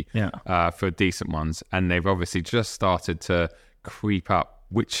 2020 for decent ones. And they've obviously just started to creep up,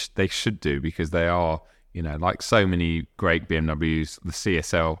 which they should do because they are, You know, like so many great BMWs, the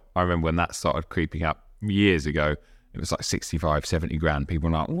CSL, I remember when that started creeping up years ago, it was like 65, 70 grand. People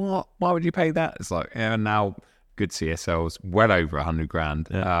were like, what? Why would you pay that? It's like, yeah, now good CSLs, well over 100 grand.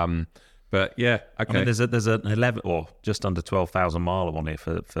 Yeah. But yeah, okay. I mean, there's an 11 or just under 12,000 mile on here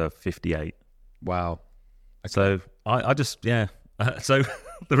for 58. Wow. Okay. So I just, yeah. So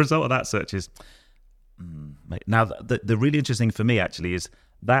the result of that search is, now the really interesting thing for me actually is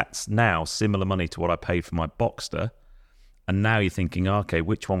that's now similar money to what I paid for my Boxster. And now you're thinking, okay,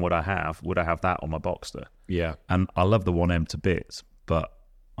 which one would I have? Would I have that on my Boxster? Yeah. And I love the 1M to bits, but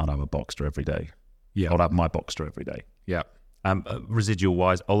I'd have a Boxster every day. Yeah. I'd have my Boxster every day. Yeah. Residual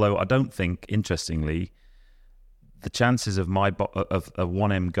wise, although I don't think, interestingly, the chances of of a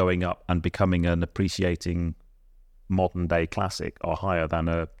 1M going up and becoming an appreciating modern day classic are higher than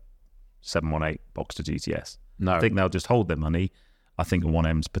a 718 Boxster GTS. No. I think they'll just hold their money. I think a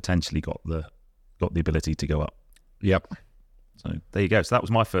 1M's potentially got the ability to go up. Yep. So there you go. So that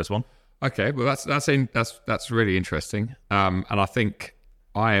was my first one. Okay, well that's really interesting. And I think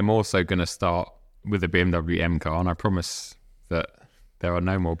I am also going to start with a BMW M car, and I promise that there are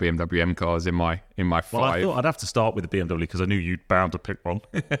no more BMW M cars in my five. Well, I thought I'd have to start with the BMW because I knew you'd bound to pick one.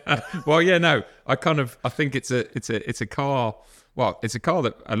 Well, yeah, no, I think it's a car. Well, it's a car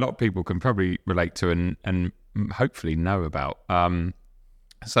that a lot of people can probably relate to and hopefully know about.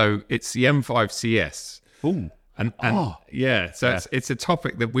 So it's the M5 CS. Ooh. And yeah, so it's a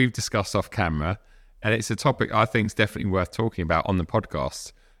topic that we've discussed off camera, and it's a topic I think is definitely worth talking about on the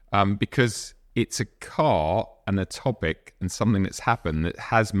podcast, because it's a car and a topic and something that's happened that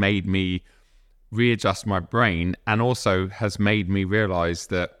has made me readjust my brain, and also has made me realize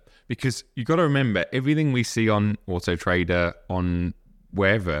that, because you've got to remember, everything we see on Auto Trader, on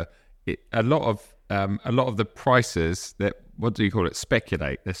wherever, a lot of the prices that, what do you call it,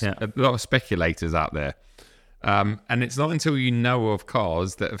 speculate. There's a lot of speculators out there. And it's not until you know of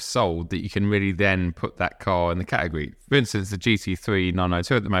cars that have sold that you can really then put that car in the category. For instance, the GT3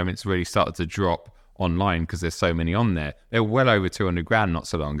 992 at the moment, it's really started to drop online because there's so many on there. They were well over 200 grand not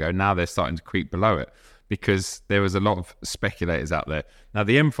so long ago. Now they're starting to creep below it because there was a lot of speculators out there. Now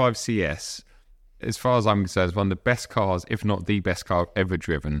the M5 CS, as far as I'm concerned, is one of the best cars, if not the best car I've ever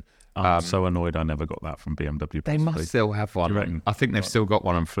driven. I'm so annoyed I never got that from BMW. They must still have one. I think they've still got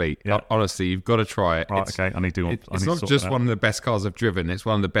one on fleet. Yeah. Honestly, you've got to try it. Right, okay, I need to. It's not just one of the best cars I've driven. It's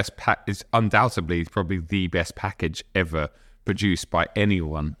one of the best. It's undoubtedly probably the best package ever produced by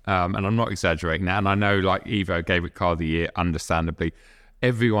anyone. And I'm not exaggerating that. And I know, like, Evo gave it Car of the Year, understandably.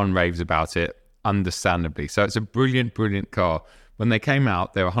 Everyone raves about it, understandably. So it's a brilliant, brilliant car. When they came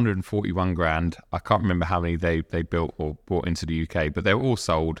out, they were 141 grand. I can't remember how many they built or brought into the UK, but they were all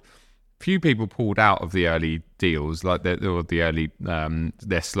sold. Few people pulled out of the early deals, like the early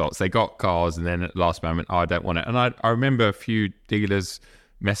their slots. They got cars, and then at the last moment, I don't want it. And I remember a few dealers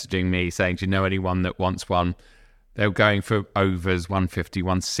messaging me saying, "Do you know anyone that wants one?" They were going for overs, 150,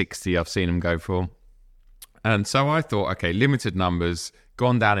 160. I've seen them go for. And so I thought, okay, limited numbers,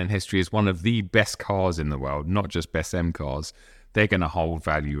 gone down in history as one of the best cars in the world, not just best M cars. They're going to hold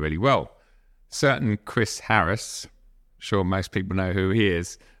value really well. Certain Chris Harris, sure most people know who he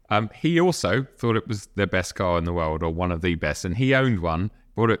is. He also thought it was the best car in the world, or one of the best, and he owned one,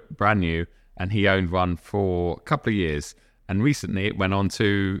 bought it brand new, and he owned one for a couple of years. And recently it went on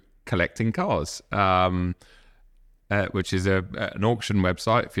to Collecting Cars, which is an auction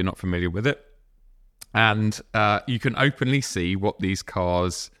website, if you're not familiar with it. And you can openly see what these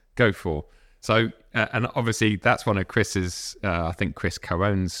cars go for. So, and obviously that's one of Chris's, I think Chris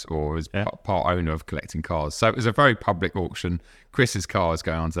co-owns or is part owner of Collecting Cars. So it was a very public auction. Chris's car is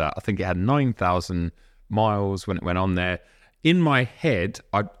going on to that. I think it had 9,000 miles when it went on there. In my head,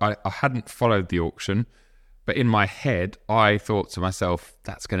 I hadn't followed the auction, but in my head, I thought to myself,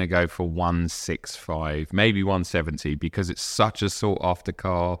 that's going to go for 165, maybe 170, because it's such a sought after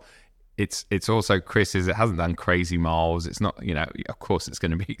car. It's also Chris's. It hasn't done crazy miles. It's not, of course it's going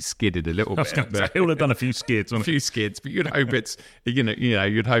to be skidded a little bit. It would have done a few skids. A few skids, but you'd hope it's,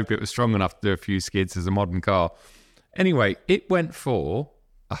 you'd hope it was strong enough to do a few skids as a modern car. Anyway, it went for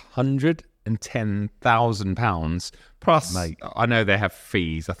 £110,000 plus. Mate. I know they have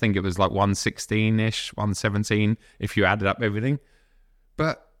fees. I think it was like 116-ish, 117 if you added up everything.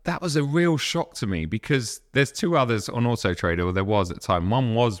 But that was a real shock to me, because there's two others on Auto Trader, or there was at the time.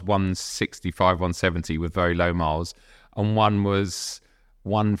 One was 165, 170 with very low miles, and one was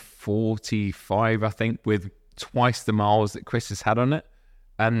 145, I think, with twice the miles that Chris has had on it.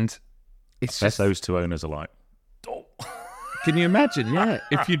 And it's just those two owners alike. Can you imagine? Yeah.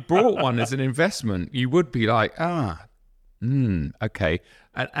 If you'd brought one as an investment, you would be like, Okay.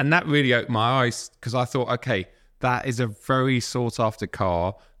 And that really opened my eyes because I thought, okay, that is a very sought after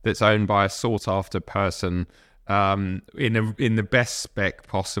car that's owned by a sought after person in the best spec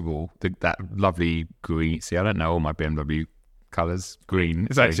possible. That lovely green. See, I don't know all my BMW colours. Green.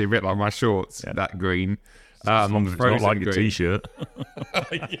 It's actually a bit like my shorts, that green. As long as it's not like your green. T-shirt.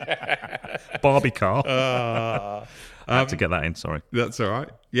 Barbie car. I had to get that in, sorry. That's all right.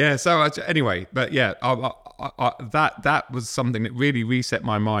 Yeah. So anyway, but yeah, that was something that really reset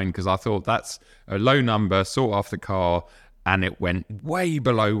my mind because I thought that's a low number, sought after car, and it went way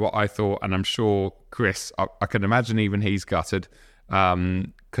below what I thought. And I'm sure Chris, I can imagine even he's gutted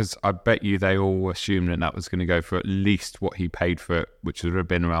because I bet you they all assumed that was going to go for at least what he paid for it, which would have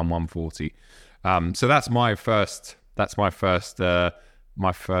been around 140. So that's my first.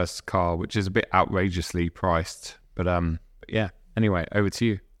 My first car, which is a bit outrageously priced, but yeah. Anyway, over to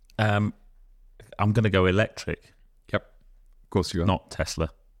you. I'm going to go electric. Yep, of course you are. Not Tesla,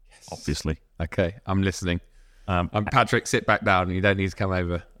 obviously. Okay, I'm listening. I'm Patrick. Sit back down. You don't need to come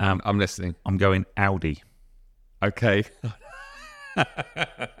over. I'm listening. I'm going Audi. Okay.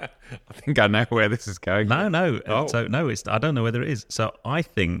 I think I know where this is going. No. Oh. So no, I don't know whether it is. So I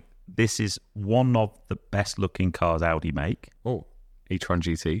think this is one of the best looking cars Audi make. Oh, e-tron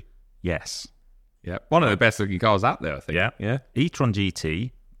GT. Yes. Yeah, one of the best looking cars out there, I think. Yeah. e-tron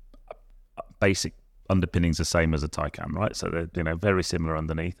GT, basic underpinnings the same as a Taycan, right? So they're very similar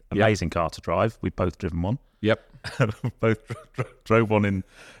underneath. Amazing car to drive. We've both driven one. Yep. Both drove one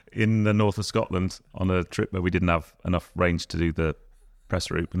in the north of Scotland on a trip where we didn't have enough range to do the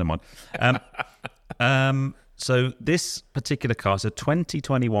press route. Never mind. So this particular car is a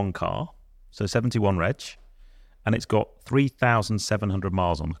 2021 car, so 71 reg, and it's got 3,700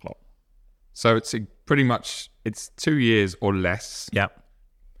 miles on the clock. So it's pretty much 2 years or less. Yeah.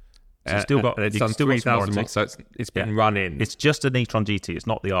 So it's still got it's done 3,000 miles. So it's been run in. It's just an e-tron GT. It's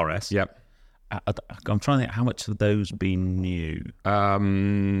not the RS. Yep. I'm trying to think how much of those been new.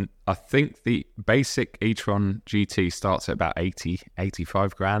 I think the basic e-tron GT starts at about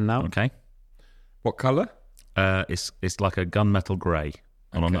 85 grand now. Okay. What colour? It's like a gunmetal grey.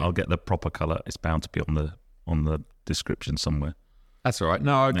 And Okay. I'll get the proper colour. It's bound to be on the description somewhere. That's all right.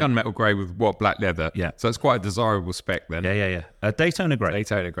 No, gunmetal grey with black leather. Yeah. So it's quite a desirable spec then. Yeah. Daytona grey.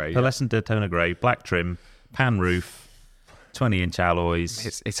 Daytona grey. Pearlescent Daytona grey, black trim, pan roof, 20-inch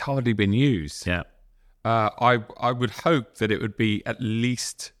alloys. It's hardly been used. Yeah. I would hope that it would be at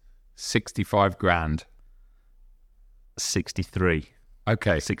least 65 grand. 63.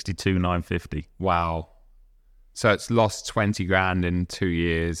 Okay. 62,950. Wow. So it's lost 20 grand in 2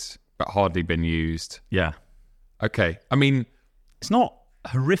 years, but hardly been used. Yeah. Okay. I mean, It's not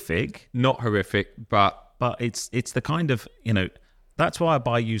horrific, not horrific, but but it's the kind of, that's why I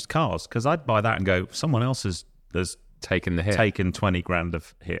buy used cars, because I'd buy that and go, someone else has taken the hit. taken 20 grand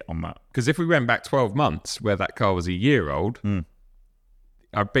of hit on that. Because if we went back 12 months where that car was a year old,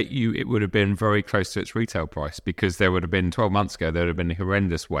 I bet you it would have been very close to its retail price because there would have been 12 months ago, there would have been a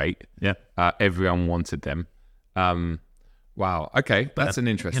horrendous wait. Yeah. Everyone wanted them. Wow. Okay. That's an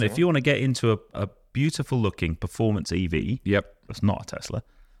interesting if you want to get into a beautiful looking performance EV, Yep. it's not a Tesla.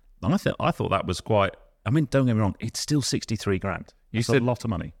 And I thought that was quite, don't get me wrong, it's still 63 grand. It's a lot of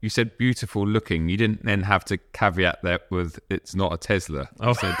money. You said beautiful looking. You didn't then have to caveat that with it's not a Tesla.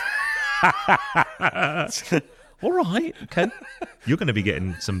 Oh. All right, okay. You're going to be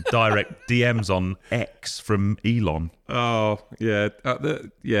getting some direct DMs on X from Elon. Oh, yeah.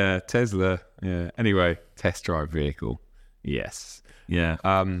 Tesla. Yeah. Anyway, test drive vehicle. Yes. Yeah.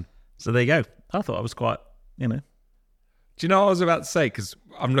 So there you go. I thought I was quite, Do you know what I was about to say? Because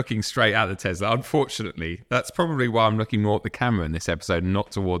I'm looking straight at the Tesla. Unfortunately, that's probably why I'm looking more at the camera in this episode,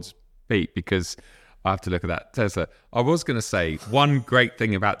 not towards Pete, because I have to look at that Tesla. I was going to say, one great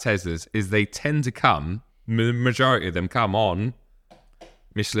thing about Teslas is they tend to come, the majority of them come on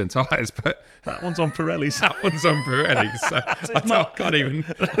Michelin tyres, but that one's on Pirelli's. That one's on Pirelli, so I can't even...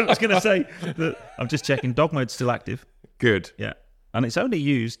 I was going to say, that I'm just checking, dog mode's still active. Good. Yeah. And it's only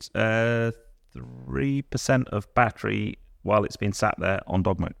used 3% of battery while it's been sat there on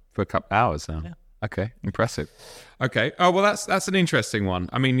dog mode. For a couple hours now. Yeah. Okay, impressive. Okay. Oh, well, that's an interesting one.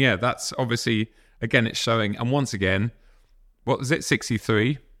 I mean, yeah, that's obviously, again, it's showing, and once again, what was it,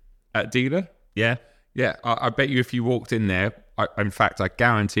 63 at dealer? Yeah. Yeah, I bet you if you walked in there, in fact, I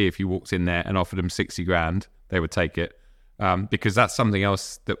guarantee if you walked in there and offered them 60 grand, they would take it. Because that's something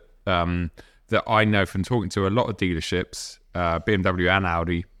else that that I know from talking to a lot of dealerships, BMW and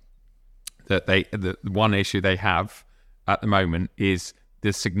Audi, that the one issue they have at the moment is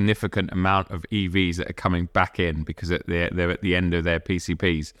the significant amount of EVs that are coming back in because they're at the end of their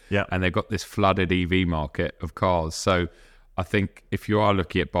PCPs. Yeah. And they've got this flooded EV market of cars. So I think if you are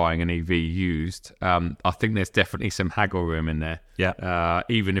looking at buying an EV used, I think there's definitely some haggle room in there. Yeah.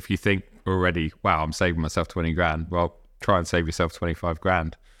 Even if you think already, wow, I'm saving myself 20 grand. Well, try and save yourself 25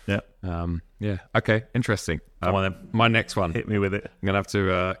 grand. Yeah. Yeah. Okay. Interesting. Come on then. My next one. Hit me with it. I'm going to have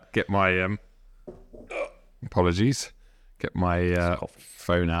to get my... apologies. Get my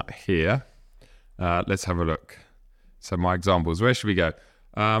phone out here. Let's have a look. So my examples. Where should we go?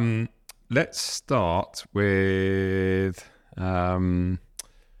 Let's start with...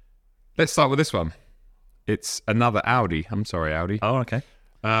 let's start with this one. It's another Audi. I'm sorry, Audi. Oh, okay.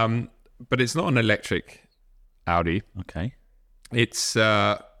 But it's not an electric Audi. Okay. It's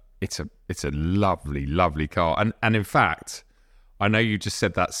a lovely, lovely car. And in fact, I know you just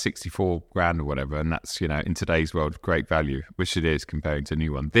said that's 64 grand or whatever, and that's, in today's world, great value, which it is comparing to a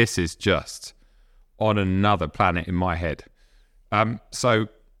new one. This is just on another planet in my head. So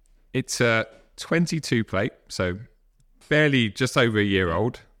it's a 22 plate, so barely just over a year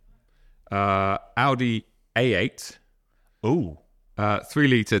old. Audi A8. Ooh.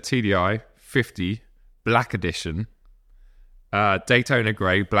 3-litre TDI, 50, black edition. Daytona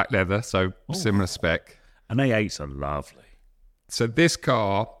grey, black leather, so similar spec. And A8s are lovely. So this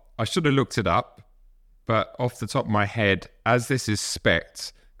car, I should have looked it up, but off the top of my head, as this is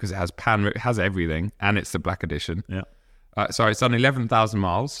spec'd, because it has it has everything, and it's the black edition. Yeah. So it's done 11,000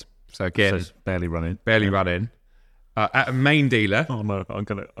 miles. So again, it's barely running. Running. At a main dealer. Oh no, I'm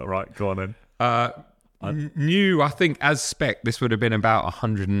gonna. All right, go on then. New, I think, as spec, this would have been about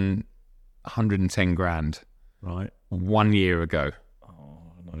 110 grand. Right. 1 year ago.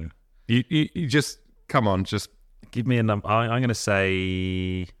 Oh no. You just come on, just give me a number. I'm going to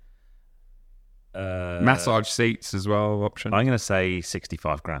say massage seats as well option. I'm going to say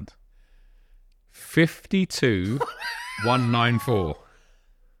 65 grand. 52,194.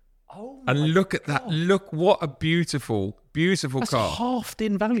 Oh, and look at that! Look what a beautiful That's car. halved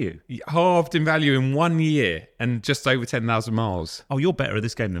in value. Halved in value in 1 year and just over 10,000 miles. Oh, you're better at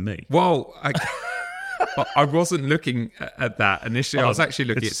this game than me. Well, I wasn't looking at that initially. I was actually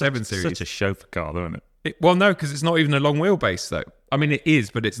looking at 7 Series. Such a chauffeur car, isn't it? Well, no, because it's not even a long wheelbase, though. I mean, it is,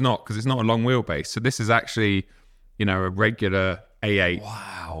 but it's not, because it's not a long wheelbase. So this is actually, a regular A8.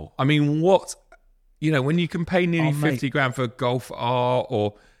 Wow. I mean, what? When you can pay nearly 50 grand for a Golf R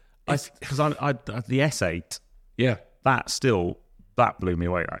or... Because the S8, yeah, that blew me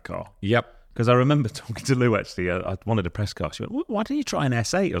away, that car. Yep. Because I remember talking to Lou, actually. I wanted a press car. She went, why didn't you try an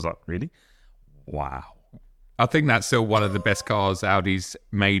S8? I was like, really? Wow. I think that's still one of the best cars Audi's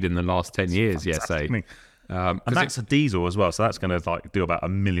made in the last 10 years, the S8. And that's a diesel as well, so that's going to do about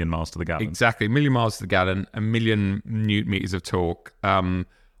 1 million miles to the gallon. Exactly, 1 million miles to the gallon, 1 million newton meters of torque. I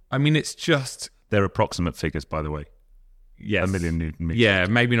mean, it's just... They're approximate figures, by the way. Yes. 1 million newton meters. Yeah,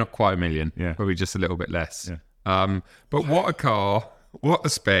 maybe not quite 1 million. Yeah. Probably just a little bit less. Yeah. But what a car, what a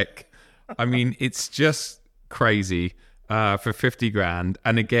spec. I mean, it's just crazy for 50 grand.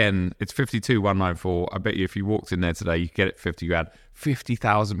 And again, it's 52,194. I bet you if you walked in there today, you get it 50 grand.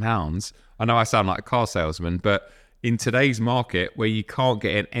 £50,000. I know I sound like a car salesman, but in today's market where you can't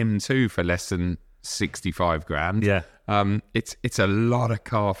get an M2 for less than 65 grand. Yeah. It's a lot of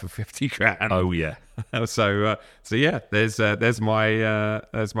car for 50 grand. Oh yeah. So yeah, there's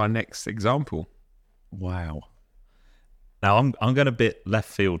my next example. Wow. Now I'm going a bit left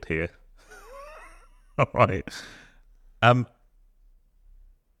field here. All right. A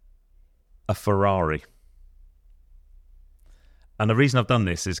Ferrari. And the reason I've done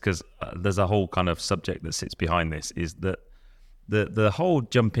this is because there's a whole kind of subject that sits behind this, is that the whole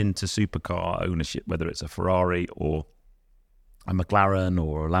jump into supercar ownership, whether it's a Ferrari or a McLaren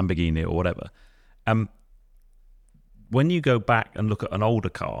or a Lamborghini or whatever, when you go back and look at an older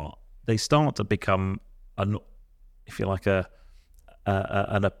car, they start to become, an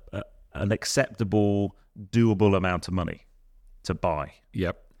acceptable, doable amount of money to buy.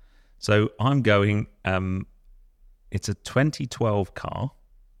 Yep. So I'm going, it's a 2012 car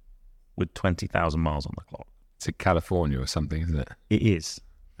with 20,000 miles on the clock. It's in California or something, isn't it? It is.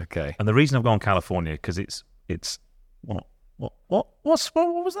 Okay. And the reason I've gone California, because it's what was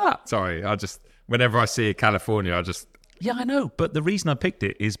that? Sorry, whenever I see California, Yeah, I know, but the reason I picked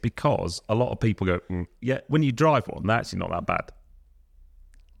it is because a lot of people go, yeah, when you drive one, they're actually not that bad.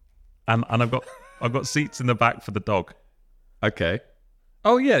 And I've got seats in the back for the dog. Okay.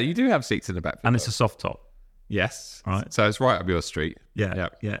 Oh yeah, you do have seats in the back. And it's a soft top. Yes. Right. So it's right up your street. Yeah.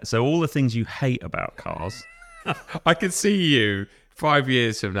 So all the things you hate about cars. I can see you 5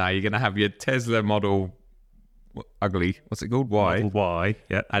 years from now. You're going to have your Tesla Model ugly. What's it called? Y. Model Y.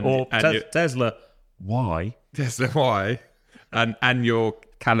 Yeah. And Tesla Y. Tesla Y. And your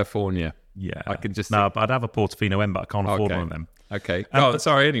California. Yeah, I can just no, but I'd have a Portofino M, but I can't afford one of them. Okay.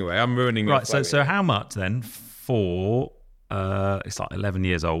 Sorry. Anyway, I'm ruining your Right. So how much then for? It's like 11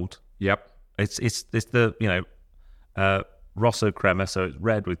 years old. Yep. It's the Rosso Crema, so it's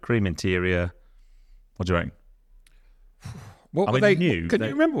red with cream interior. What do you reckon? What I were mean, they new. Can you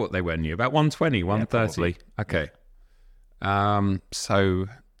remember what they were new? About 120, 130. Okay. So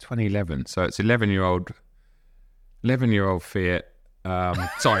 2011. So it's 11-year-old Fiat.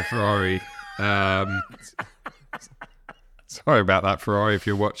 Sorry, Ferrari. Sorry about that, Ferrari, if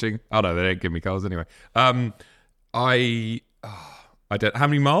you're watching. Oh no, they don't give me cars anyway. I don't. How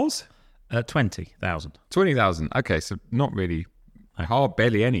many miles? 20,000. 20,000. Okay, so not really.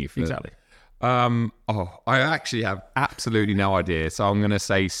 Barely any. Exactly. I actually have absolutely no idea. So I'm going to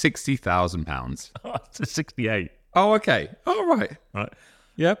say £60,000. It's 68. Oh, okay. All right. Right.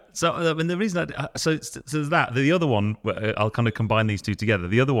 Yep. So, I mean, the reason so there's that. The other one, I'll kind of combine these two together.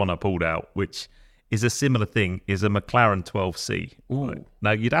 The other one I pulled out, which is a similar thing, is a McLaren 12C. Ooh.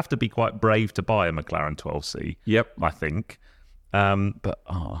 Now, you'd have to be quite brave to buy a McLaren 12C. Yep. I think. But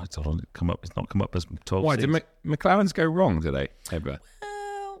it's not come up as 12C. Why did McLarens go wrong? Do they ever?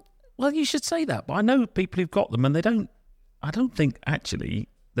 Well, you should say that, but I know people who've got them, and they don't. I don't think actually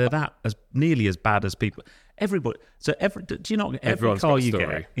they're that as nearly as bad as people. Everybody. So do you not? Every Everyone's car got a you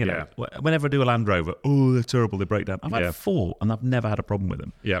story. get, whenever I do a Land Rover, they're terrible. They break down. I've had 4, and I've never had a problem with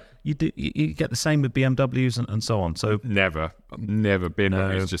them. Yep. You do. You get the same with BMWs and so on. So Never been.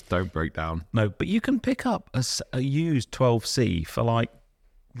 No. Just don't break down. no, but you can pick up a used 12C for like,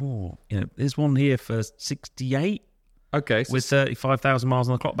 there's one here for 68 Okay. So with 35,000 miles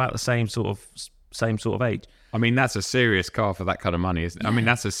on the clock, about the same sort of age. I mean, that's a serious car for that kind of money, isn't it? I mean,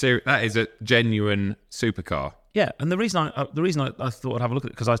 that is a genuine supercar. Yeah, and the reason I thought I'd have a look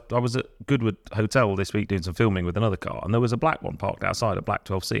at it, because I was at Goodwood Hotel this week doing some filming with another car, and there was a black one parked outside, a black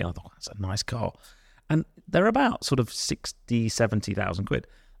 12C, and I thought, that's a nice car. And they're about sort of 60, 70,000 quid.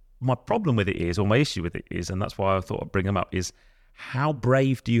 My problem with it is, or my issue with it is, and that's why I thought I'd bring them up, is how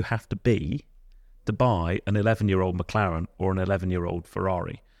brave do you have to be to buy an 11-year-old McLaren or an 11-year-old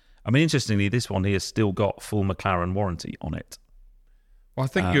Ferrari? I mean, interestingly, this one here has still got full McLaren warranty on it. Well, I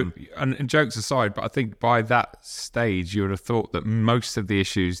think and jokes aside, but I think by that stage you would have thought that most of the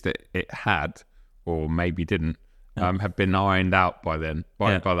issues that it had, or maybe didn't, have been ironed out by then.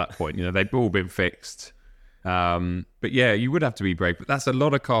 By that point, they've all been fixed. But yeah, you would have to be brave. But that's a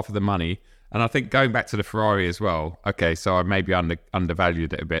lot of car for the money. And I think going back to the Ferrari as well. Okay, so I maybe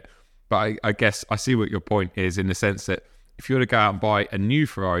undervalued it a bit, but I guess I see what your point is, in the sense that if you were to go out and buy a new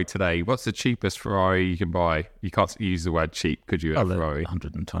Ferrari today, what's the cheapest Ferrari you can buy? You can't use the word cheap, could you? A Ferrari,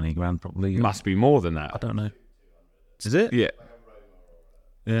 120 grand probably. Must be more than that. I don't know. Is it? Yeah.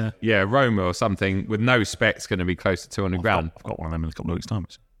 Yeah. Roma or something with no specs going to be close to 200 grand. I've got one of them in a couple of weeks' time.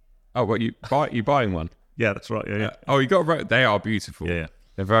 Oh, what you buying one? Yeah, that's right. Yeah. Oh, you got. They are beautiful. Yeah.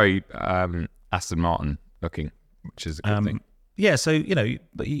 They're very Aston Martin looking, which is a good thing. Yeah, so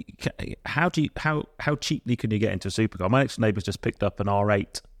but how cheaply can you get into a supercar? My next neighbour's just picked up an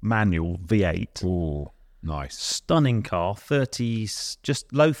R8 manual V8. Oh, nice, stunning car,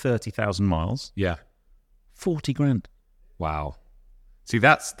 just low 30,000 miles. Yeah, 40 grand. Wow. See,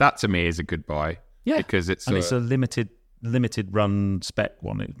 that to me is a good buy. Yeah, because it's a limited run spec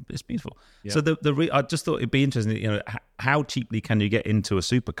one. It's beautiful. Yeah. So I just thought it'd be interesting. How cheaply can you get into a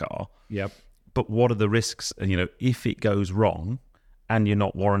supercar? Yep. But what are the risks? If it goes wrong and you're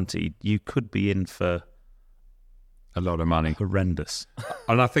not warranted, you could be in for a lot of money. Horrendous.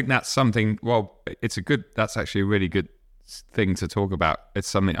 And I think that's something, that's actually a really good thing to talk about. It's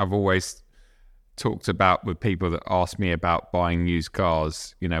something I've always talked about with people that ask me about buying used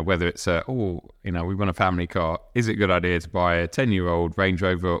cars, whether it's we want a family car. Is it a good idea to buy a 10-year-old Range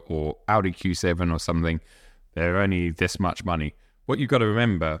Rover or Audi Q7 or something? They're only this much money. What you've got to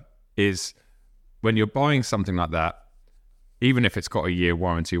remember is, when you're buying something like that, even if it's got a year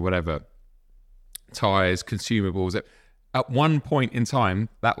warranty or whatever, tyres, consumables, at one point in time,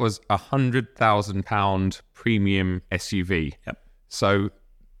 that was £100,000 premium SUV. Yep. So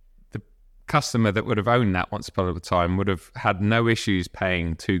the customer that would have owned that once upon a time would have had no issues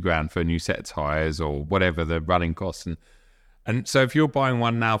paying £2,000 for a new set of tyres or whatever the running costs. And so if you're buying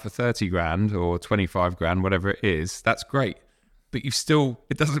one now for 30 grand or 25 grand, whatever it is, that's great. But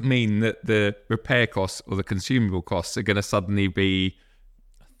it doesn't mean that the repair costs or the consumable costs are going to suddenly be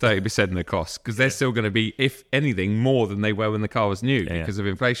 30% of the cost, because they're still going to be, if anything, more than they were when the car was new because of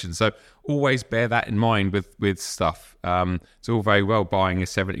inflation. So always bear that in mind with stuff. It's all very well buying a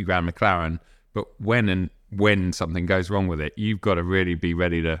 70 grand McLaren, but when something goes wrong with it, you've got to really be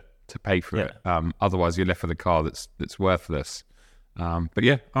ready to pay for it. Otherwise, you're left with a car that's worthless. But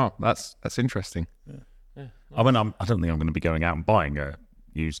yeah, that's interesting. I mean, I don't think I'm going to be going out and buying a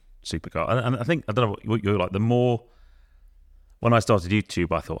used supercar. And I think, I don't know what you're like, the more... When I started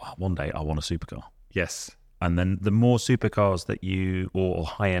YouTube, I thought, one day I want a supercar. Yes. And then the more supercars that you, or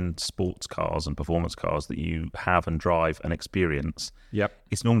high-end sports cars and performance cars that you have and drive and experience,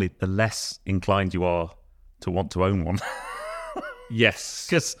 it's normally the less inclined you are to want to own one. Yes.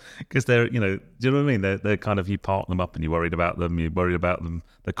 Because they're, do you know what I mean? They're kind of, you park them up and you're worried about them,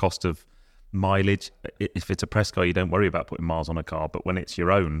 the cost of mileage. If it's a press car, you don't worry about putting miles on a car, but when it's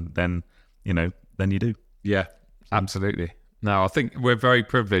your own, then you do. Yeah, absolutely. No, I think we're very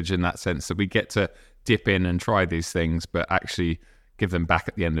privileged in that sense that we get to dip in and try these things, but actually give them back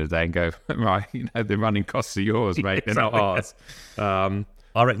at the end of the day and go, right, the running costs are yours, mate. They're not ours.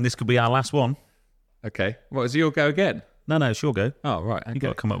 I reckon this could be our last one. Okay. What, is your go again? No, it's your go. Oh, right. Okay. You got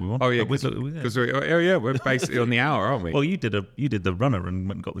to come up with one. Oh, yeah. Because we're basically on the hour, aren't we? Well, you did the runner and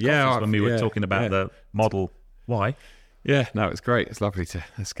went and got the coffees when we were talking about the Model Y. Yeah, no, it's great. It's lovely to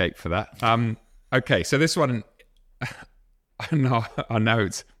escape for that. Okay, so this one... I know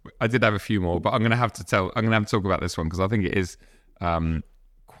I did have a few more, but I'm going to have to talk about this one because I think it is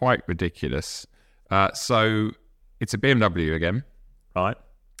quite ridiculous. So it's a BMW again. Right.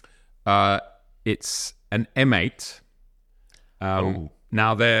 It's an M8.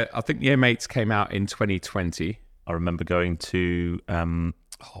 Now I think the M8s came out in 2020. I remember going to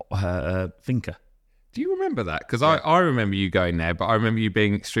Finca. Do you remember that? Because I remember you going there, but I remember you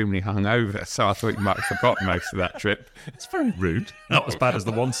being extremely hungover, so I thought you might have forgotten most of that trip. It's very rude. Not as bad as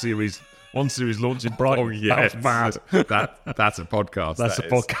the 1 Series launch in Brighton. Oh, yeah. That was bad. That's a podcast. That's a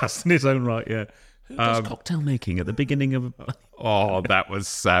podcast in its own right, yeah. Who does cocktail making at the beginning of... Oh, that was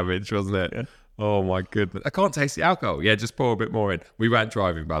savage, wasn't it? Yeah. Oh, my goodness. I can't taste the alcohol. Yeah, just pour a bit more in. We weren't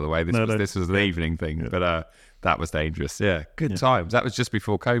driving, by the way. This was an evening thing, but... that was dangerous. Yeah, good times. That was just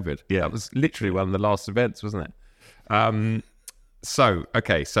before COVID. Yeah, that was literally one of the last events, wasn't it? So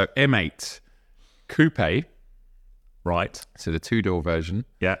M8 Coupe, right? So the 2-door version.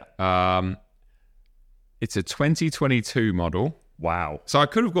 Yeah. It's a 2022 model. Wow. So I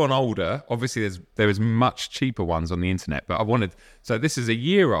could have gone older. Obviously, there was much cheaper ones on the internet, but I wanted. So this is a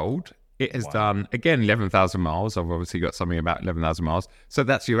year old. It has done, again, 11,000 miles. I've obviously got something about 11,000 miles. So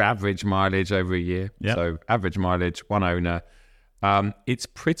that's your average mileage over a year. Yep. So average mileage, one owner. It's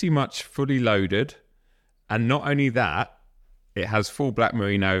pretty much fully loaded. And not only that, it has full black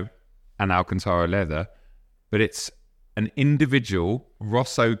merino and Alcantara leather, but it's an individual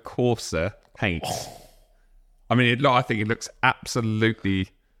Rosso Corsa paint. I mean, I think it looks absolutely...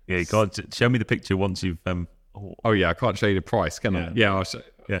 Yeah, you can't show me the picture once you've... Oh, yeah, I can't show you the price, can I? Yeah, I'll show...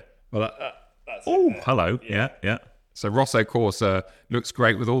 Yeah. Well, that's hello. Yeah. So Rosso Corsa looks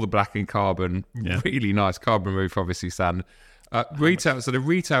great with all the black and carbon. Yeah. Really nice carbon roof, obviously standard. Retail. So the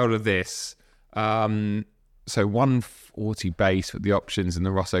retail of this, so 140 base with the options in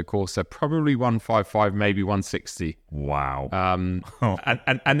the Rosso Corsa, probably 155, maybe 160. Wow. And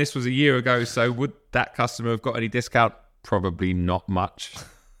this was a year ago. So would that customer have got any discount? Probably not much.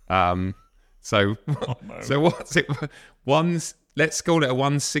 So what's it? Let's call it a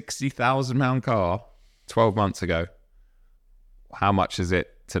 £160,000 car 12 months ago. How much is it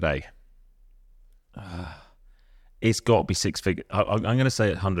today? It's got to be six figures. I'm going to say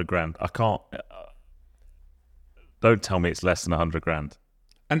 100 grand. I can't. Don't tell me it's less than 100 grand.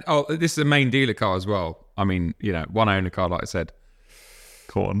 And this is a main dealer car as well. I mean, one owner car, like I said.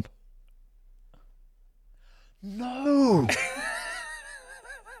 Go on. No.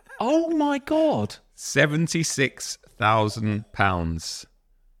 Oh my God. £76,000.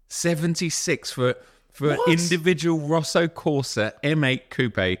 76 for an individual Rosso Corsa M8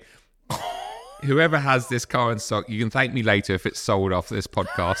 Coupe. Whoever has this car in stock, you can thank me later if it's sold after this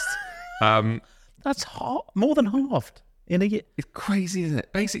podcast. That's more than halved in a year. It's crazy, isn't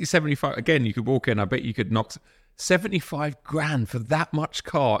it? Basically 75. Again, you could walk in, I bet you could knock 75 grand for that much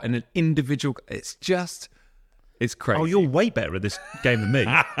car and an individual. It's crazy. Oh, you're way better at this game than me.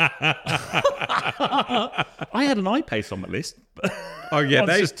 I had an I-Pace on my list. Oh yeah,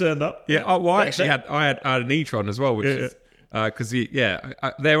 they just turned up. Yeah. Oh, well, I had an e-tron as well, which is because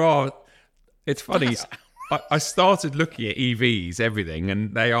there are. It's funny. I started looking at EVs, everything,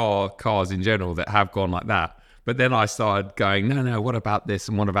 and they are cars in general that have gone like that. But then I started going, no, what about this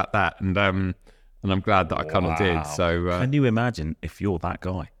and what about that? And I'm glad that I kind of did. So can you imagine if you're that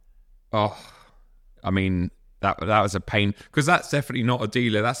guy? Oh, I mean. That was a pain because that's definitely not a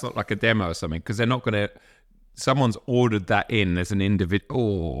dealer. That's not like a demo or something because they're not going to. Someone's ordered that in as an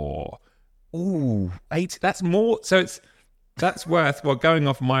individual. Oh, 80. That's more. So that's worth. Well, going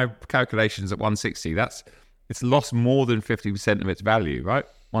off my calculations at 160. It's lost more than 50% of its value, right?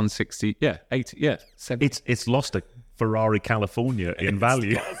 160, 80, 70. It's lost a Ferrari California in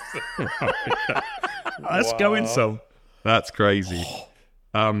value. Let's go in some. That's crazy.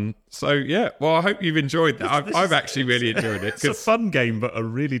 So yeah, well, I hope you've enjoyed that. I've actually really enjoyed it. It's a fun game, but a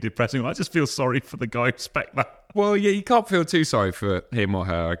really depressing one. I just feel sorry for the guy who spec'd that. Well, yeah, you can't feel too sorry for him or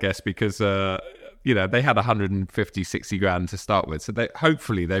her, I guess, because they had 150, 60 grand to start with, so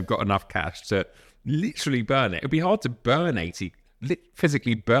hopefully they've got enough cash to literally burn it. It'd be hard to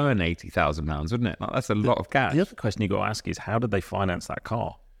physically burn £80,000, wouldn't it? Like, that's a lot of cash. The other question you got to ask is, how did they finance that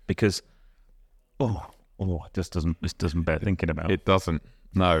car? Because this doesn't bear thinking about. It doesn't.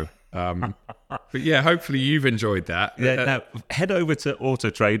 No. But yeah, hopefully you've enjoyed that. Yeah, now head over to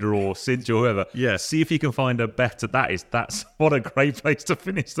Autotrader or Cinch or whoever. Yeah. See if you can find a better. That's what a great place to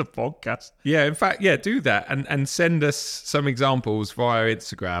finish the podcast. Yeah, in fact, do that and send us some examples via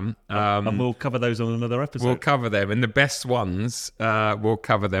Instagram. And we'll cover those on another episode. We'll cover them, and the best ones, we'll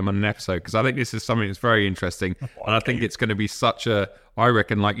cover them on an episode, because I think this is something that's very interesting. And I think it's going to be I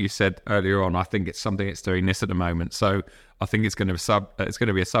reckon, like you said earlier on, I think it's something that's doing this at the moment. So I think it's going to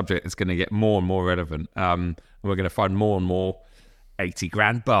be a subject that's going to get more and more relevant. And we're going to find more and more 80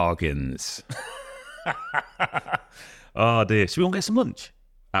 grand bargains. Oh dear! Should we all get some lunch?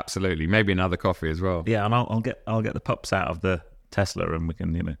 Absolutely, maybe another coffee as well. Yeah, and I'll get the pups out of the Tesla, and we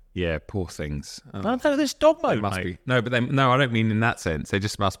can, Yeah, poor things. No, this dog mode must mate. be. No, but I don't mean in that sense. They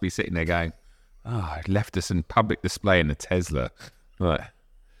just must be sitting there going, I left us in public display in a Tesla. Right.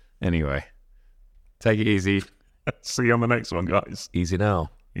 Anyway, take it easy. See you on the next one, guys. Easy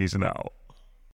now. Easy now.